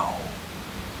and now.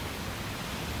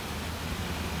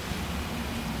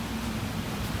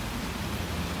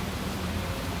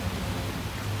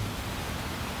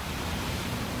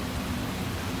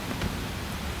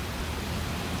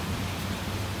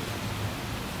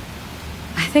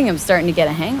 I think I'm starting to get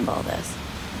a hang of all this.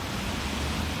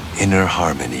 Inner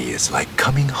harmony is like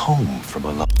coming home from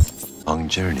a long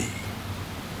journey.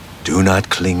 Do not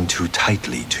cling too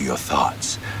tightly to your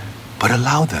thoughts, but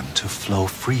allow them to flow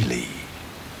freely.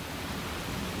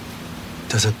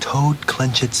 Does a toad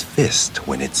clench its fist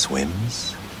when it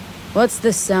swims? What's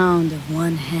the sound of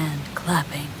one hand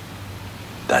clapping?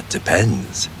 That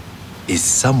depends. Is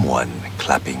someone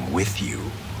clapping with you?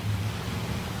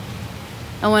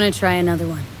 I want to try another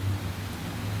one.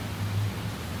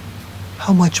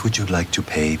 How much would you like to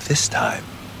pay this time?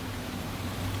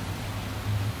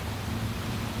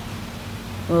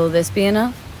 Will this be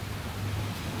enough?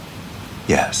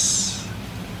 Yes.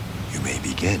 You may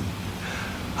begin.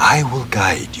 I will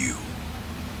guide you.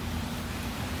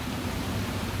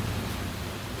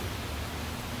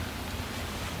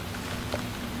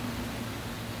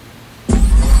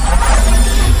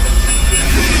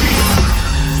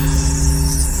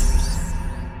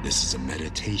 This is a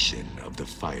meditation of the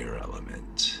fire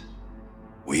element.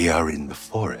 We are in the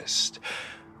forest.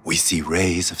 We see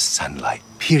rays of sunlight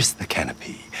pierce the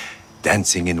canopy,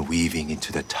 dancing and weaving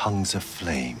into the tongues of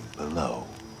flame below.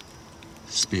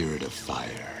 Spirit of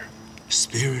fire,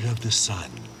 spirit of the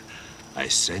sun, I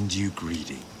send you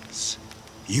greetings.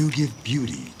 You give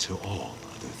beauty to all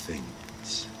other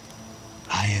things.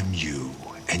 I am you,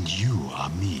 and you are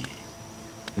me.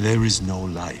 There is no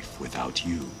life without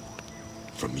you.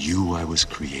 From you I was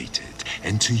created,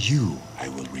 and to you I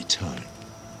will return.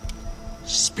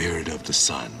 Spirit of the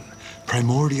sun,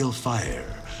 primordial fire,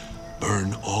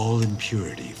 burn all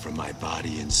impurity from my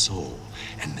body and soul,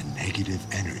 and the negative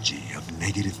energy of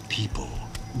negative people,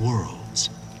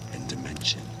 worlds, and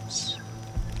dimensions.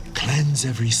 Cleanse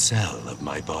every cell of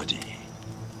my body.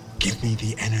 Give me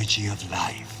the energy of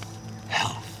life,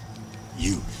 health,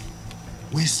 youth,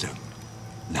 wisdom,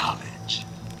 knowledge,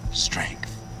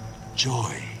 strength,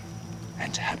 joy,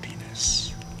 and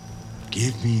happiness.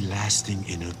 Give me lasting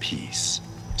inner peace,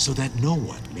 so that no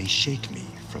one may shake me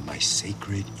from my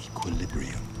sacred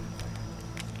equilibrium.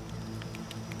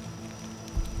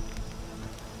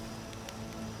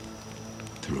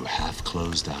 Through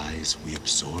half-closed eyes, we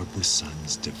absorb the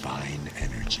sun's divine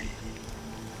energy.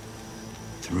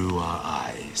 Through our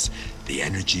eyes, the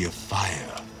energy of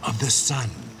fire, of the sun,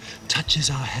 touches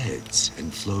our heads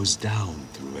and flows down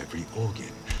through every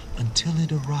organ until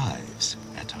it arrives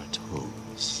at our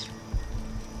toes.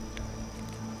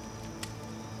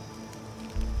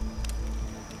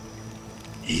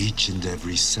 Each and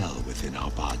every cell within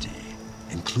our body,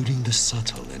 including the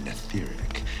subtle and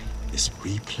etheric, is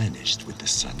replenished with the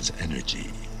sun's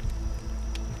energy.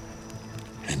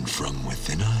 And from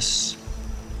within us,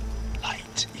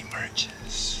 light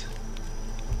emerges.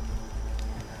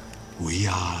 We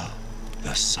are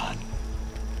the sun.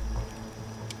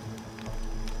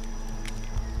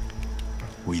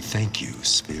 We thank you,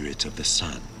 Spirit of the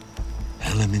Sun,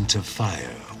 element of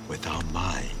fire with our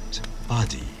mind,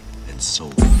 body, and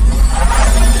soul.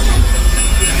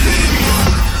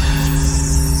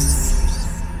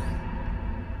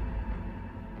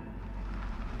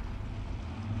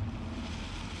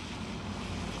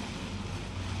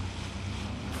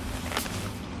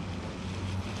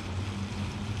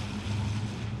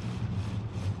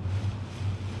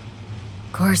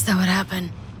 Of course that would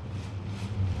happen.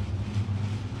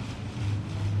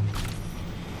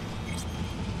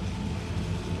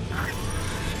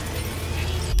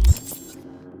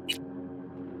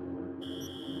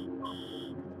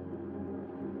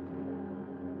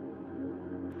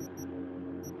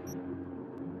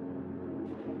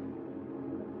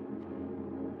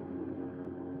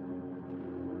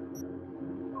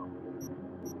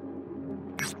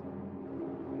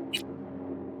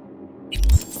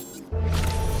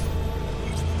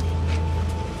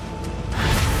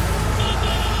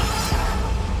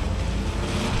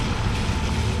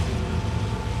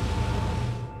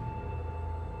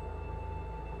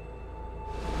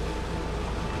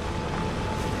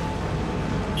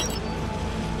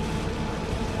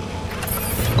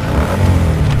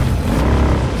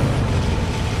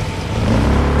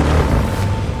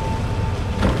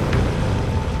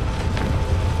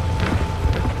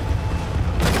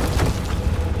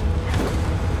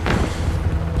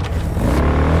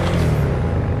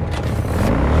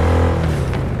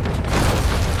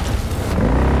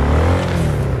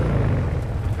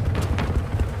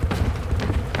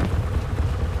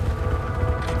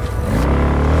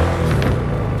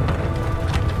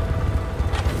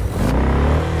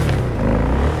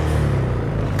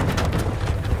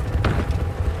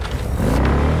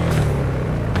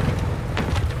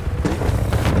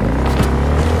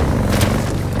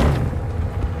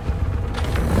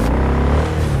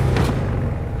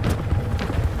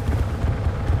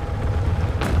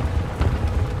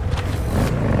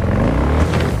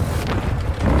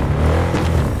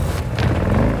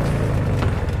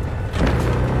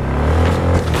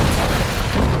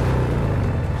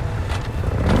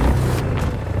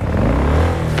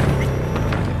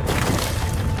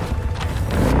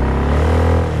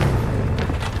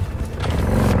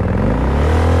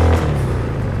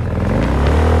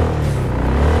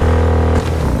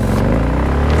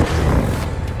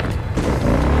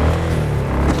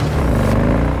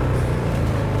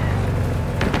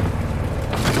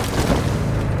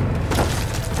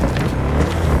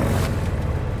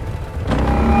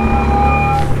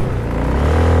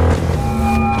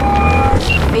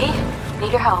 V,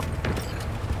 need your help.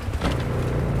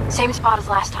 Same spot as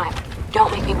last time.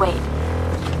 Don't make me wait.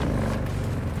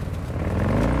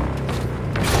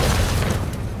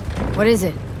 What is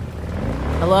it?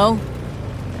 Hello?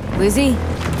 Lizzy?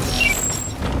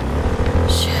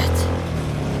 Shit.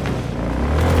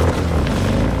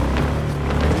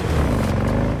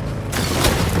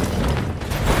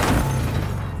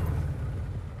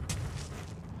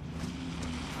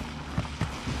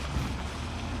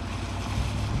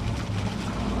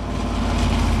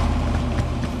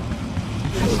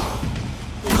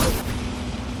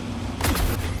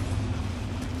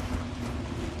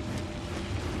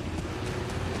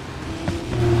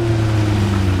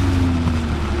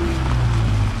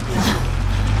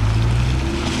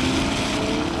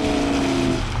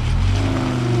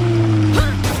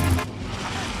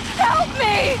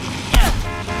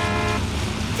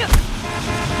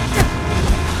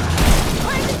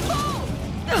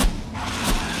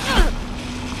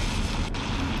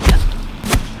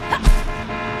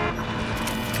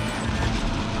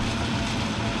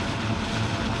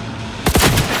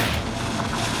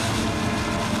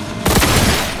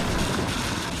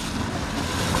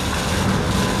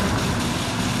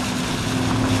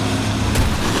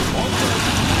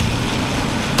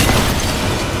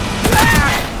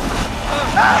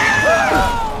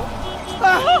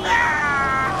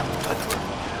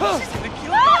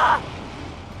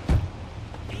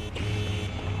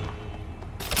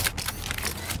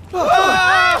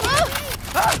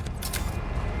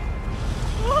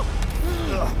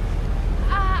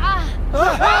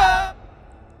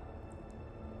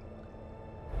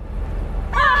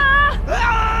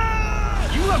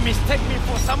 Mistake me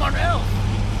for someone else.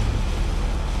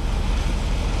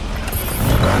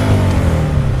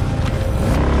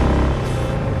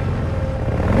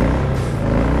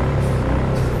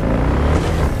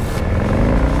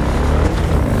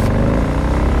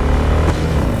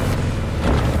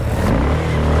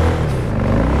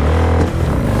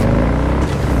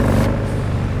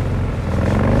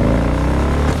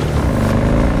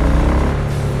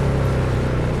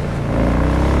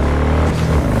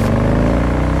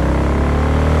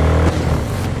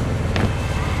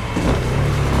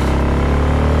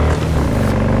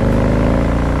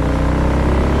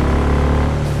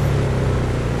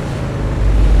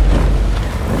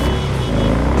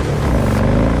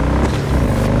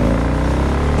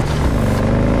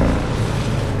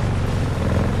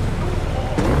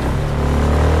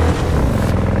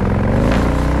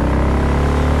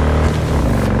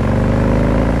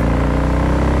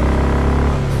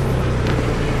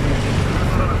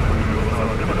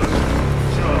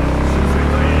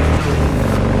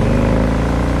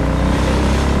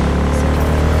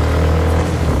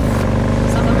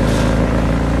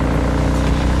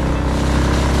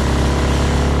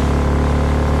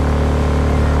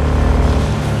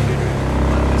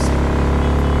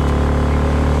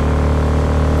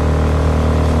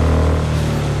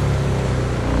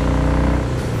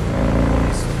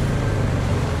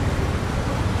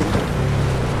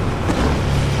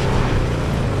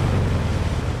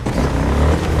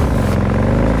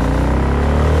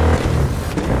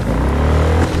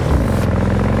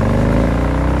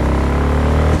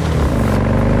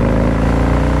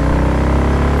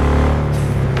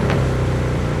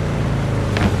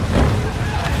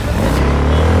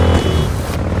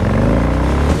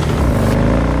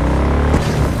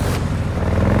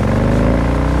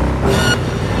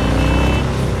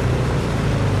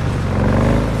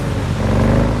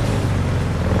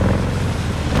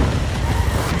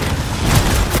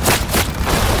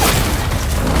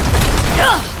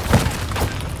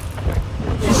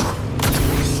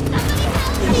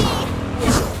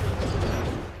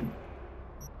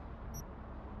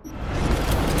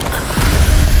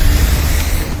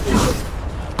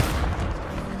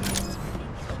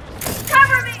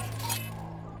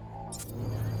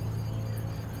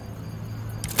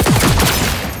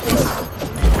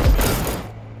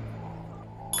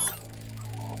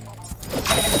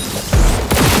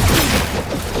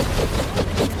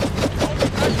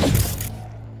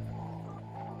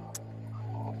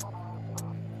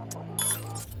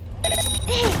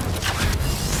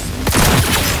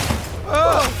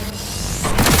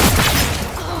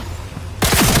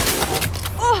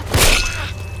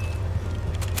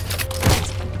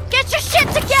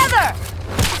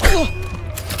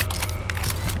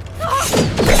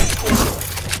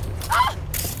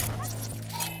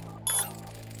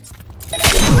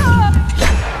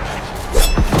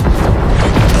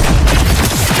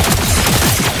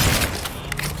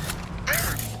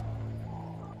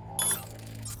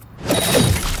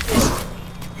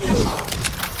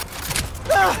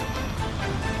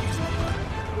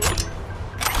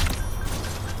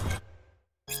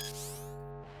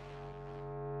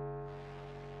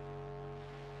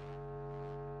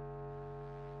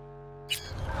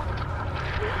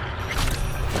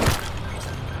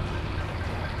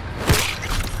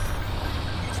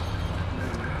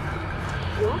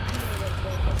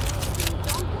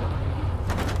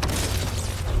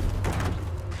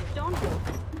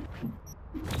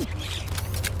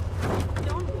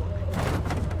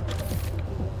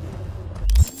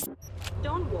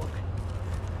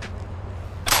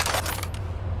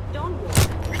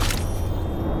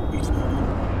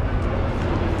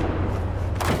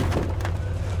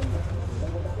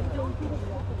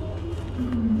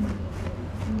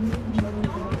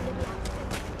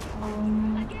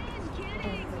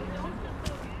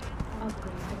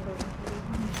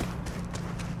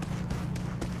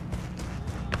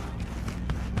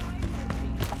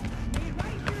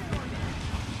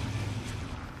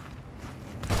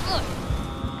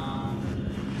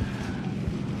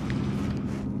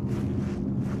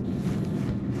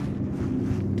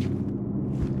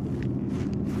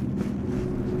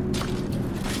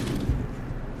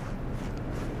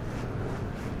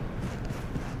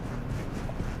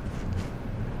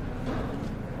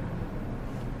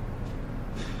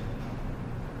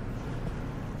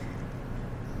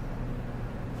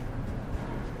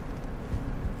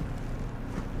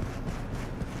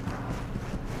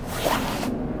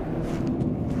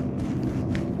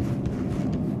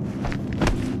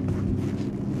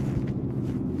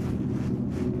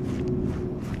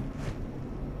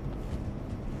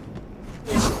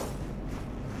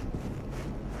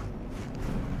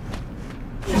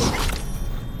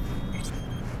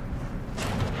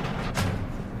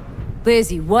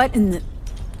 Lizzy, what in the...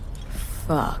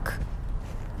 Fuck.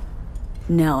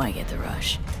 Now I get the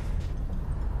rush.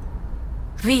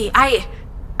 V, I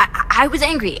was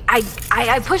angry.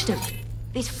 I pushed him.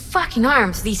 These fucking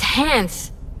arms, these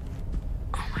hands.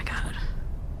 Oh my god.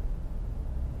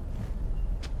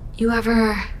 You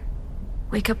ever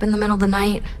wake up in the middle of the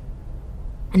night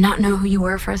and not know who you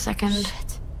were for a second?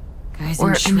 Shit. Guys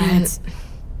in shreds.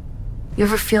 You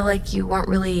ever feel like you weren't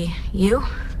really you?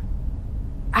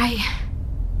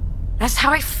 That's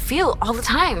how I feel all the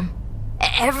time.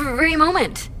 Every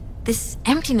moment. This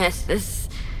emptiness, this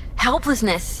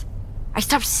helplessness. I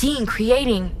stopped seeing,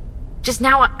 creating. Just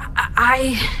now,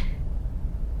 I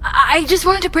just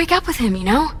wanted to break up with him, you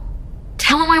know?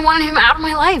 Tell him I wanted him out of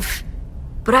my life.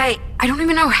 But I don't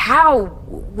even know how,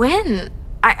 when.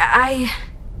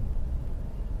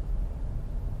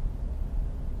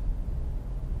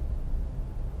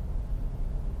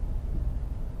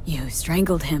 You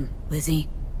strangled him, Lizzy.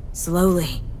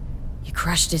 Slowly. You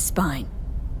crushed his spine.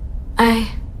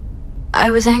 I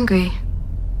was angry.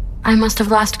 I must have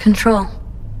lost control.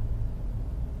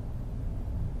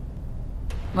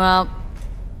 Well,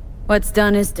 what's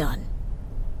done is done.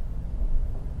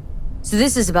 So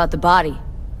this is about the body,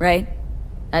 right?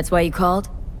 That's why you called?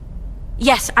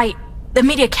 Yes, the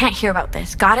media can't hear about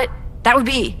this, got it? That would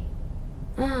be...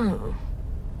 Oh.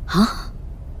 Huh?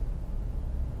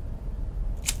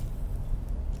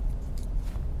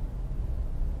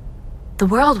 The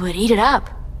world would eat it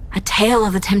up. A tale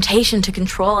of the temptation to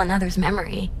control another's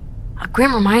memory. A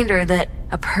grim reminder that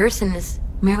a person is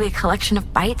merely a collection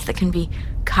of bytes that can be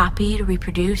copied,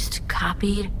 reproduced,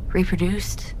 copied,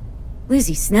 reproduced.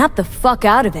 Lizzy, snap the fuck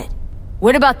out of it.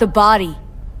 What about the body?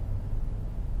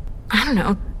 I don't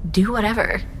know. Do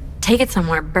whatever. Take it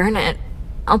somewhere, burn it.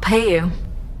 I'll pay you.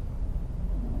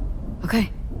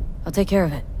 Okay, I'll take care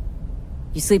of it.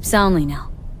 You sleep soundly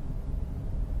now.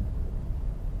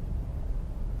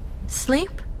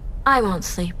 Sleep? I won't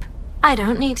sleep. I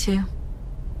don't need to.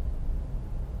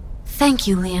 Thank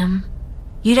you, Liam.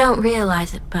 You don't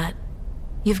realize it, but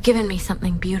you've given me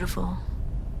something beautiful.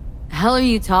 The hell are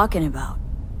you talking about?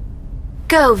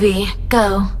 Go, V.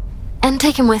 Go. And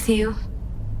take him with you.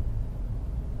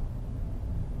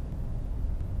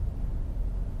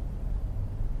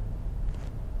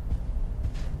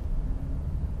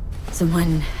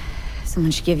 Someone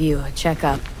should give you a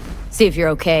checkup. See if you're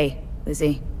okay,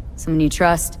 Lizzy. Someone you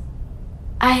trust.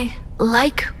 I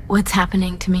like what's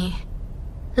happening to me.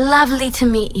 Lovely to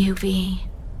meet you, V.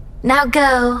 Now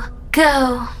go.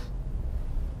 Go.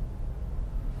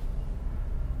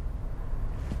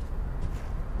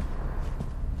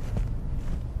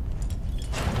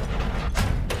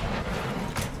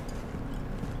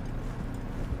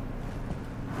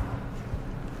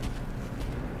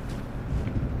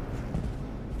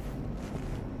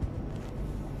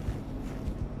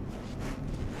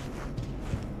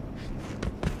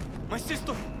 My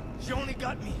sister! She only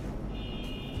got me!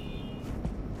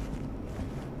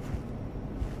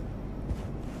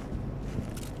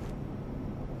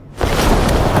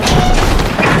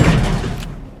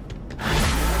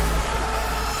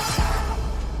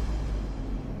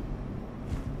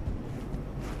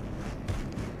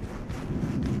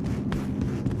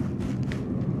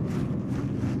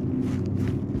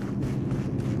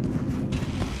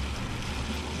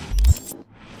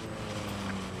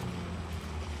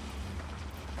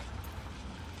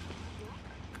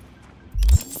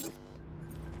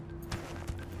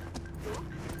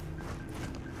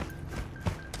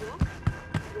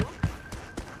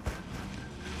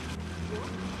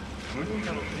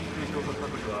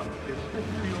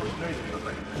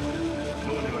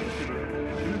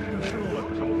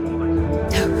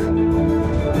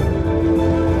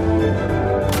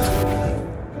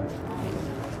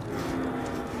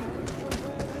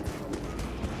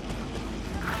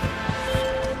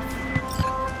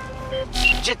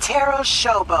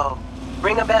 Shobo.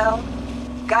 Ring a bell?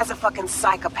 Guy's a fucking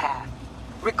psychopath.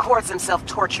 Records himself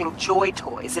torturing joy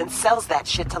toys and sells that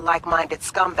shit to like-minded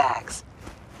scumbags.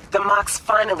 The Mox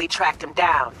finally tracked him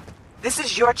down. This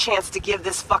is your chance to give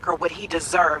this fucker what he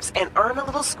deserves and earn a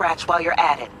little scratch while you're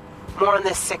at it. More on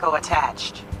this sicko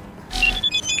attached.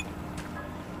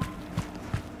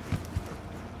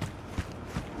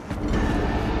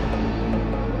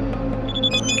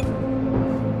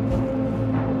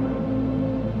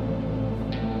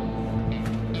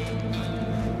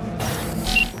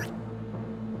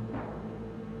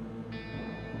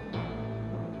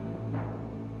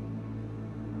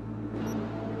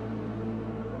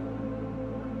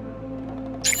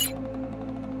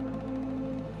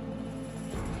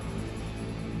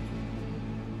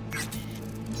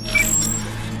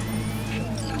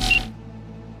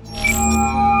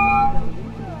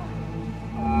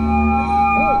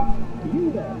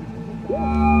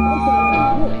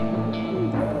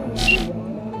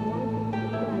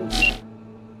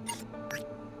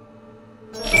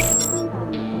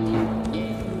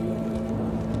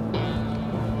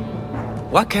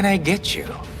 What can I get you?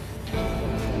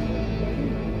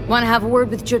 Want to have a word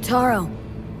with Jotaro?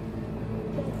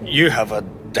 You have a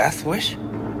death wish?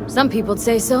 Some people'd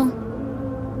say so.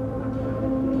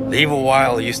 Leave a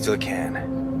while you still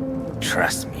can.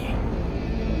 Trust me.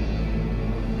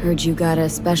 Heard you got a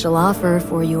special offer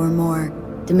for your more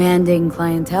demanding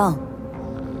clientele.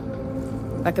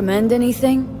 Recommend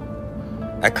anything?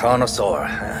 A connoisseur,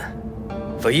 huh?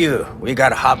 For you, we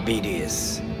got hot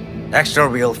BDs. Extra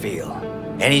real feel.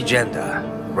 Any gender,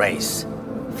 race,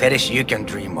 fetish you can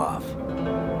dream of.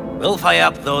 We'll fire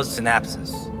up those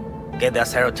synapses. Get that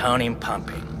serotonin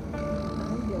pumping.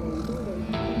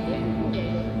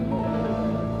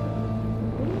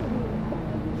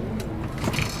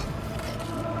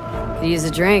 Could use a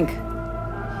drink.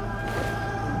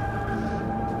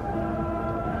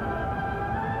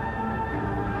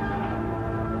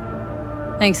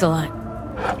 Thanks a lot.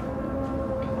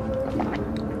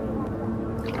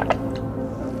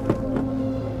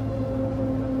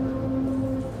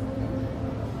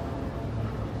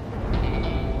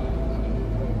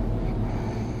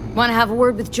 Want to have a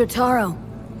word with Jotaro?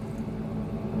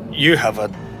 You have a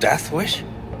death wish?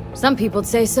 Some people'd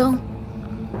say so.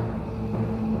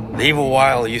 Leave a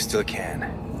while you still can.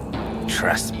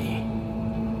 Trust me.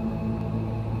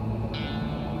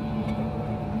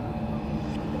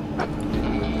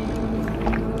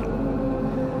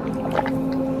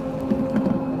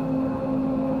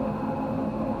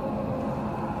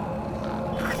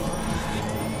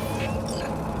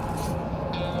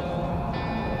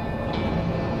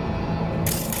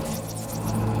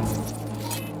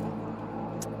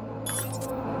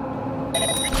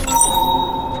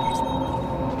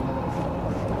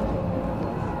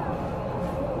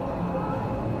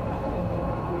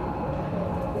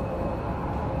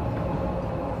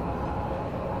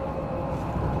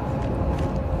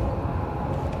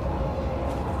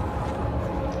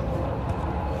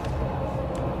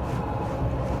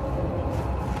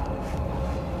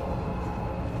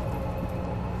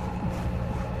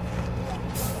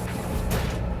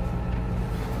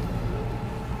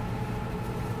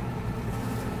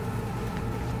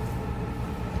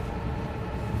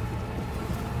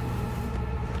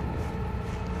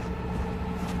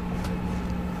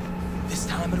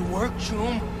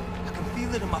 Choom, I can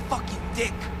feel it in my fucking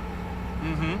dick.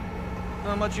 Mm-hmm.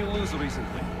 How much you lose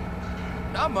recently?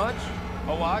 Not much.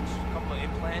 A watch, a couple of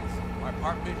implants, my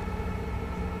apartment.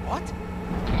 What?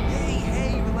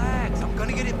 Hey, relax. I'm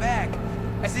gonna get it back.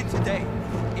 As in today.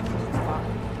 If you can spot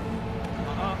it.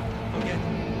 Okay.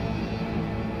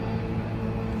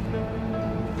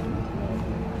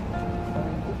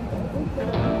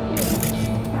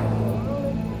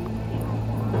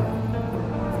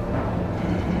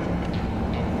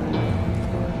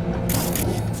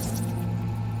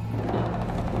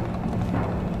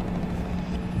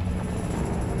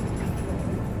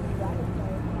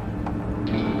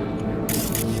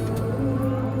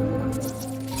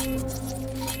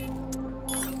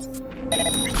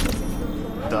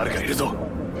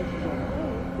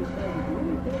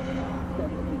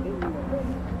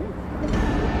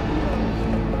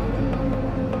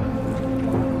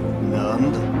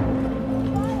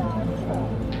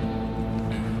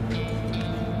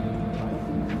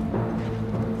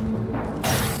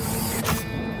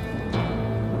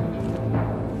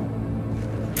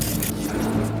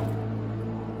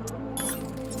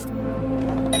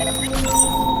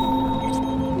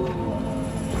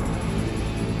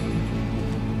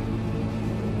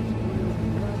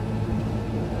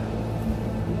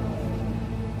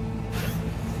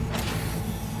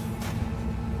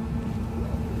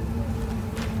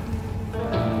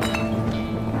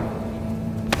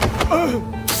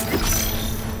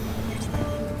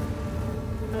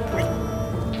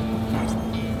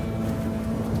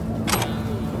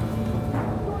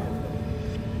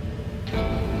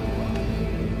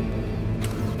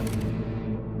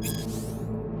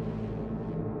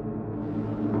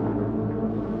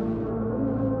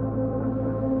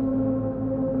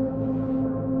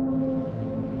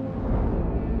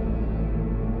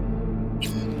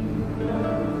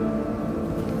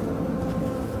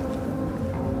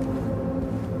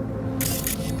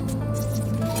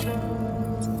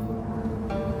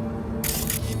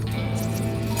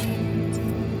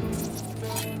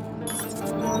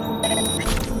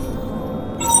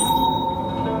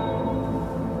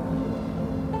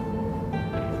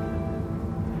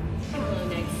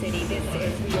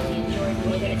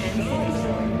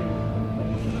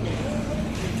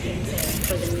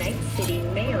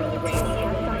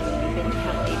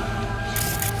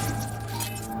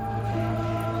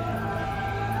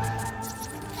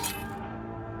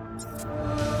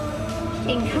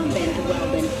 Incumbent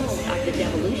Weldon Holt at the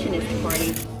Devolutionist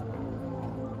Party.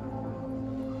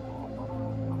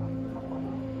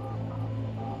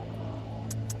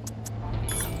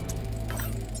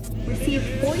 Received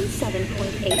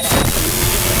 47.8%,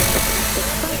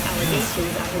 despite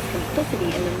allegations of his complicity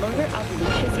in the murder of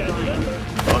Lucius Ryan,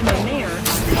 former mayor of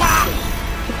Boston.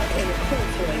 But in a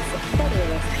close race,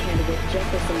 Federalist candidate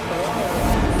Jefferson Ferraro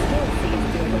still sees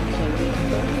the election with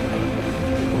full claim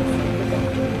for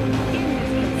the in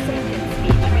his acceptance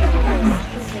speech, Ferraro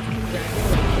offers his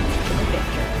congratulations to the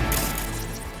victor.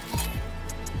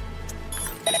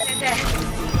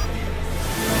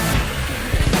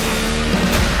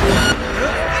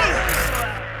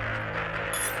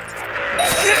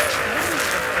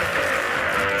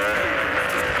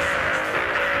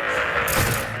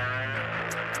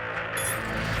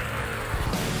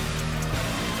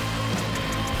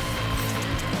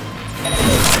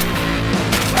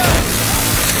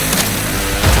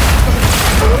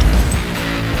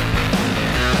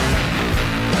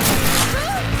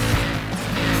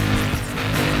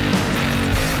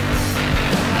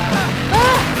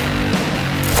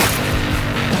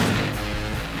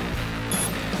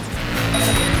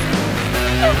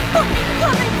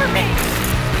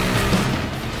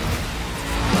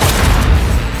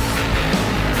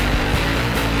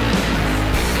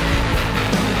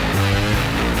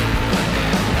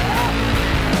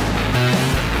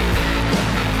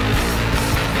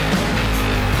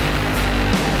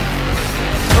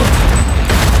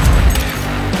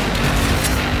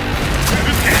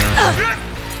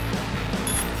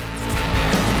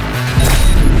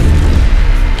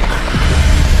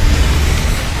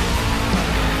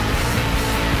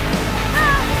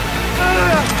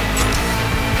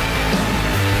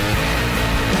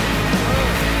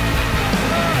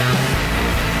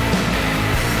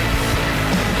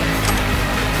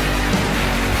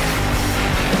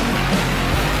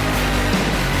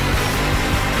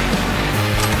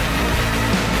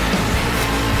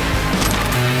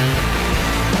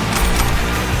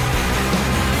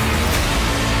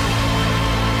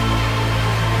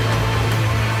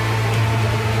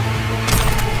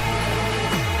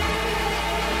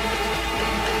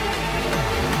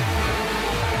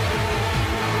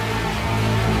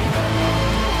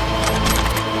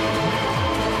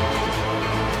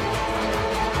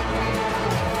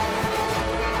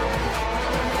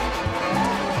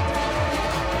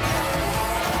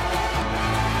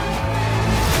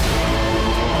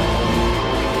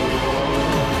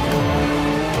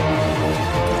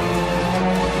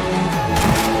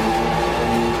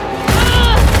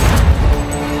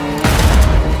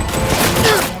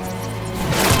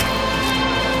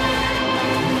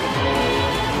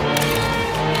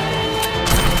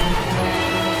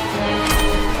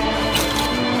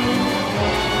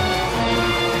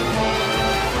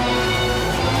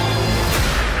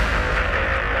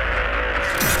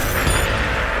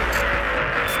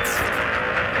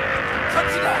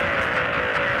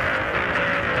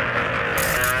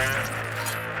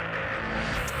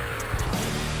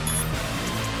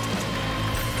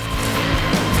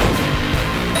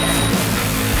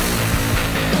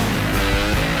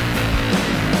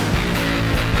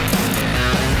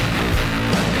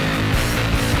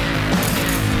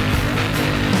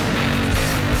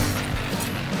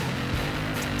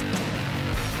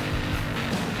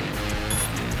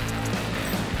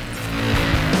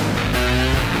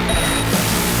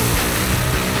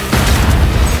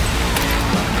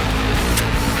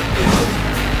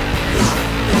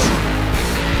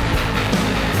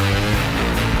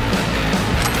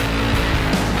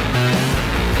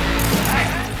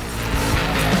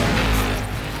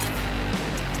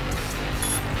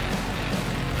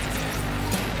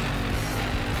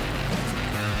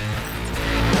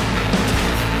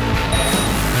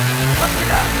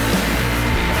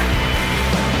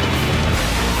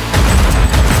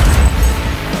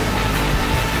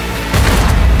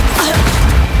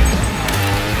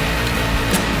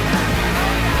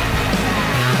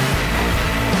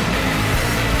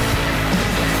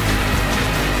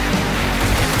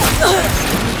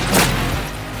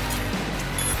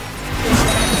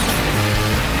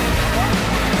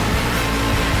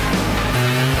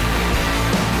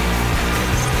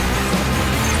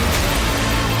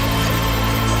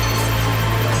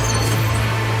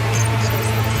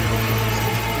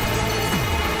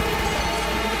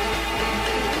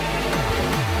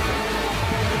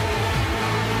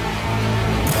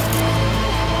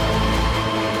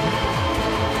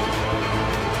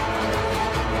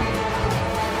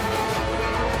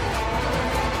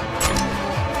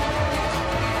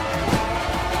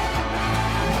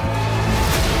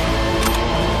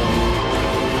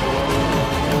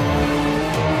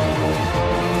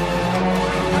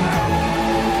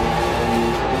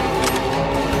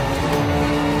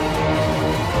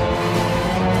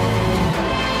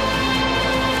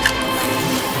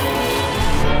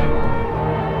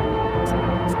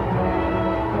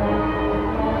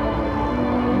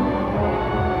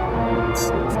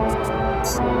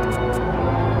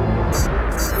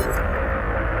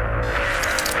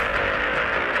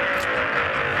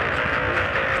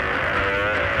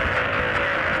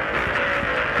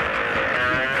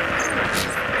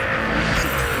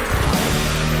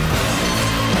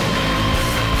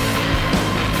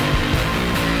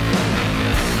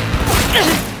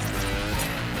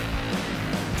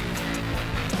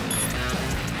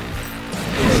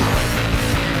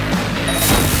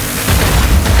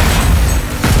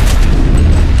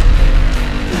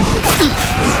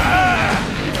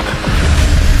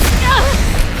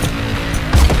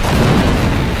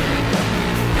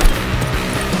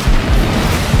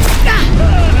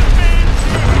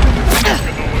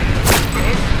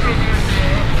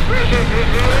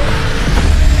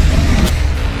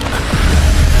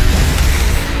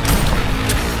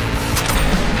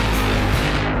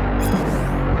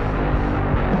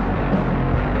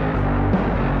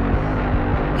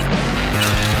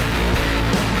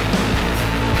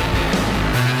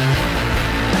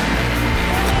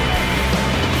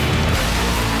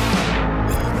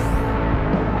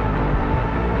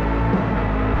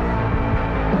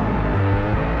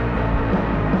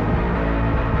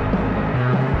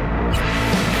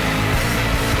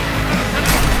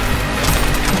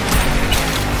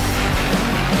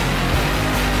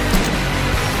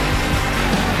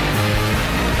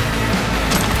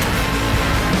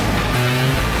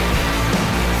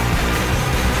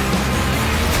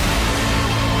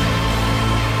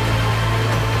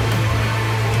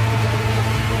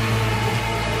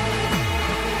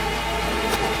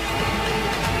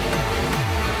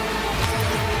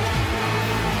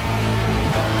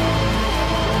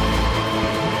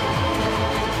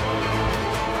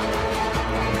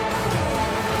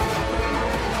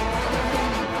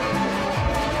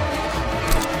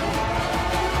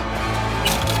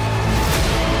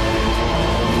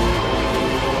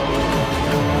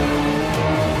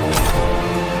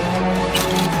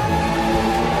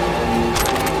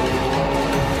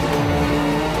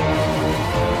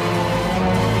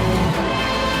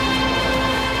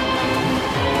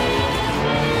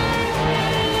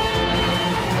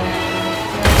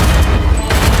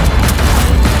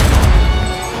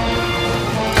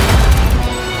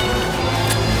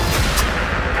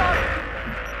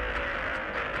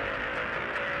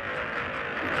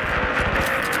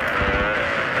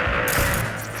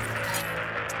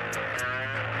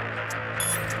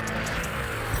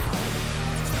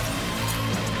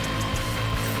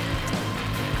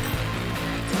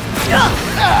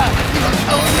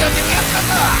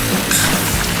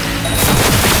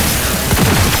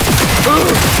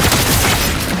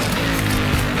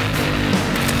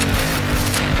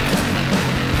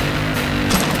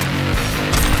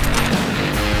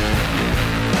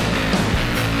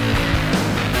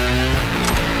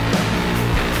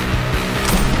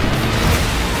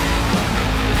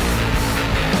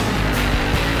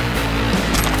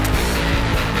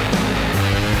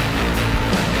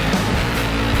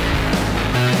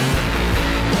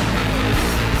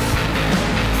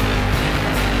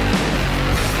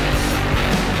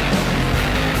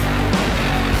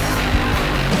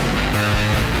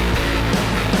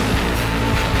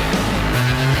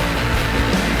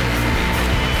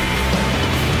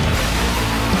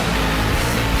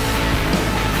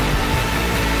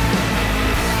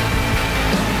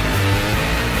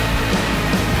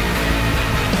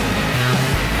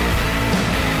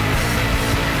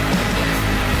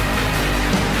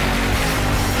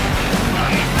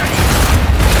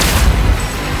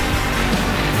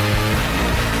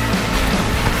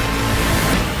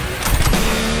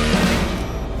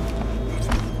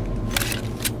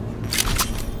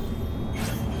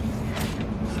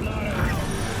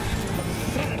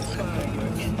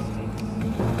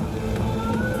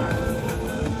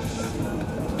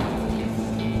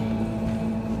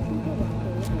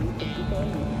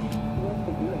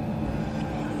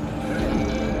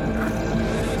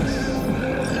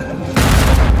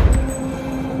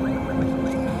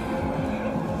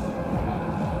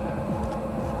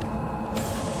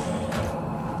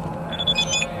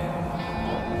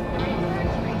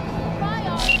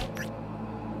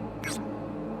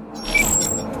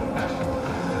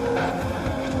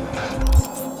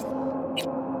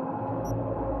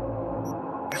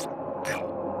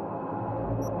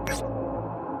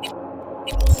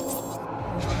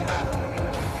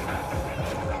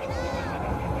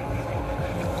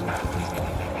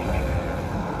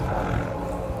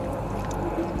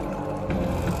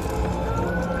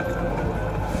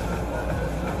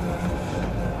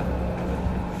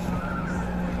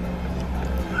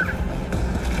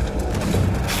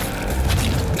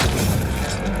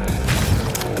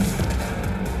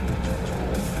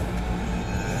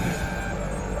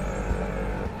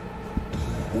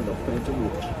 When a phantom will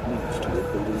keep moves to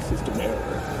a building system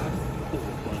error,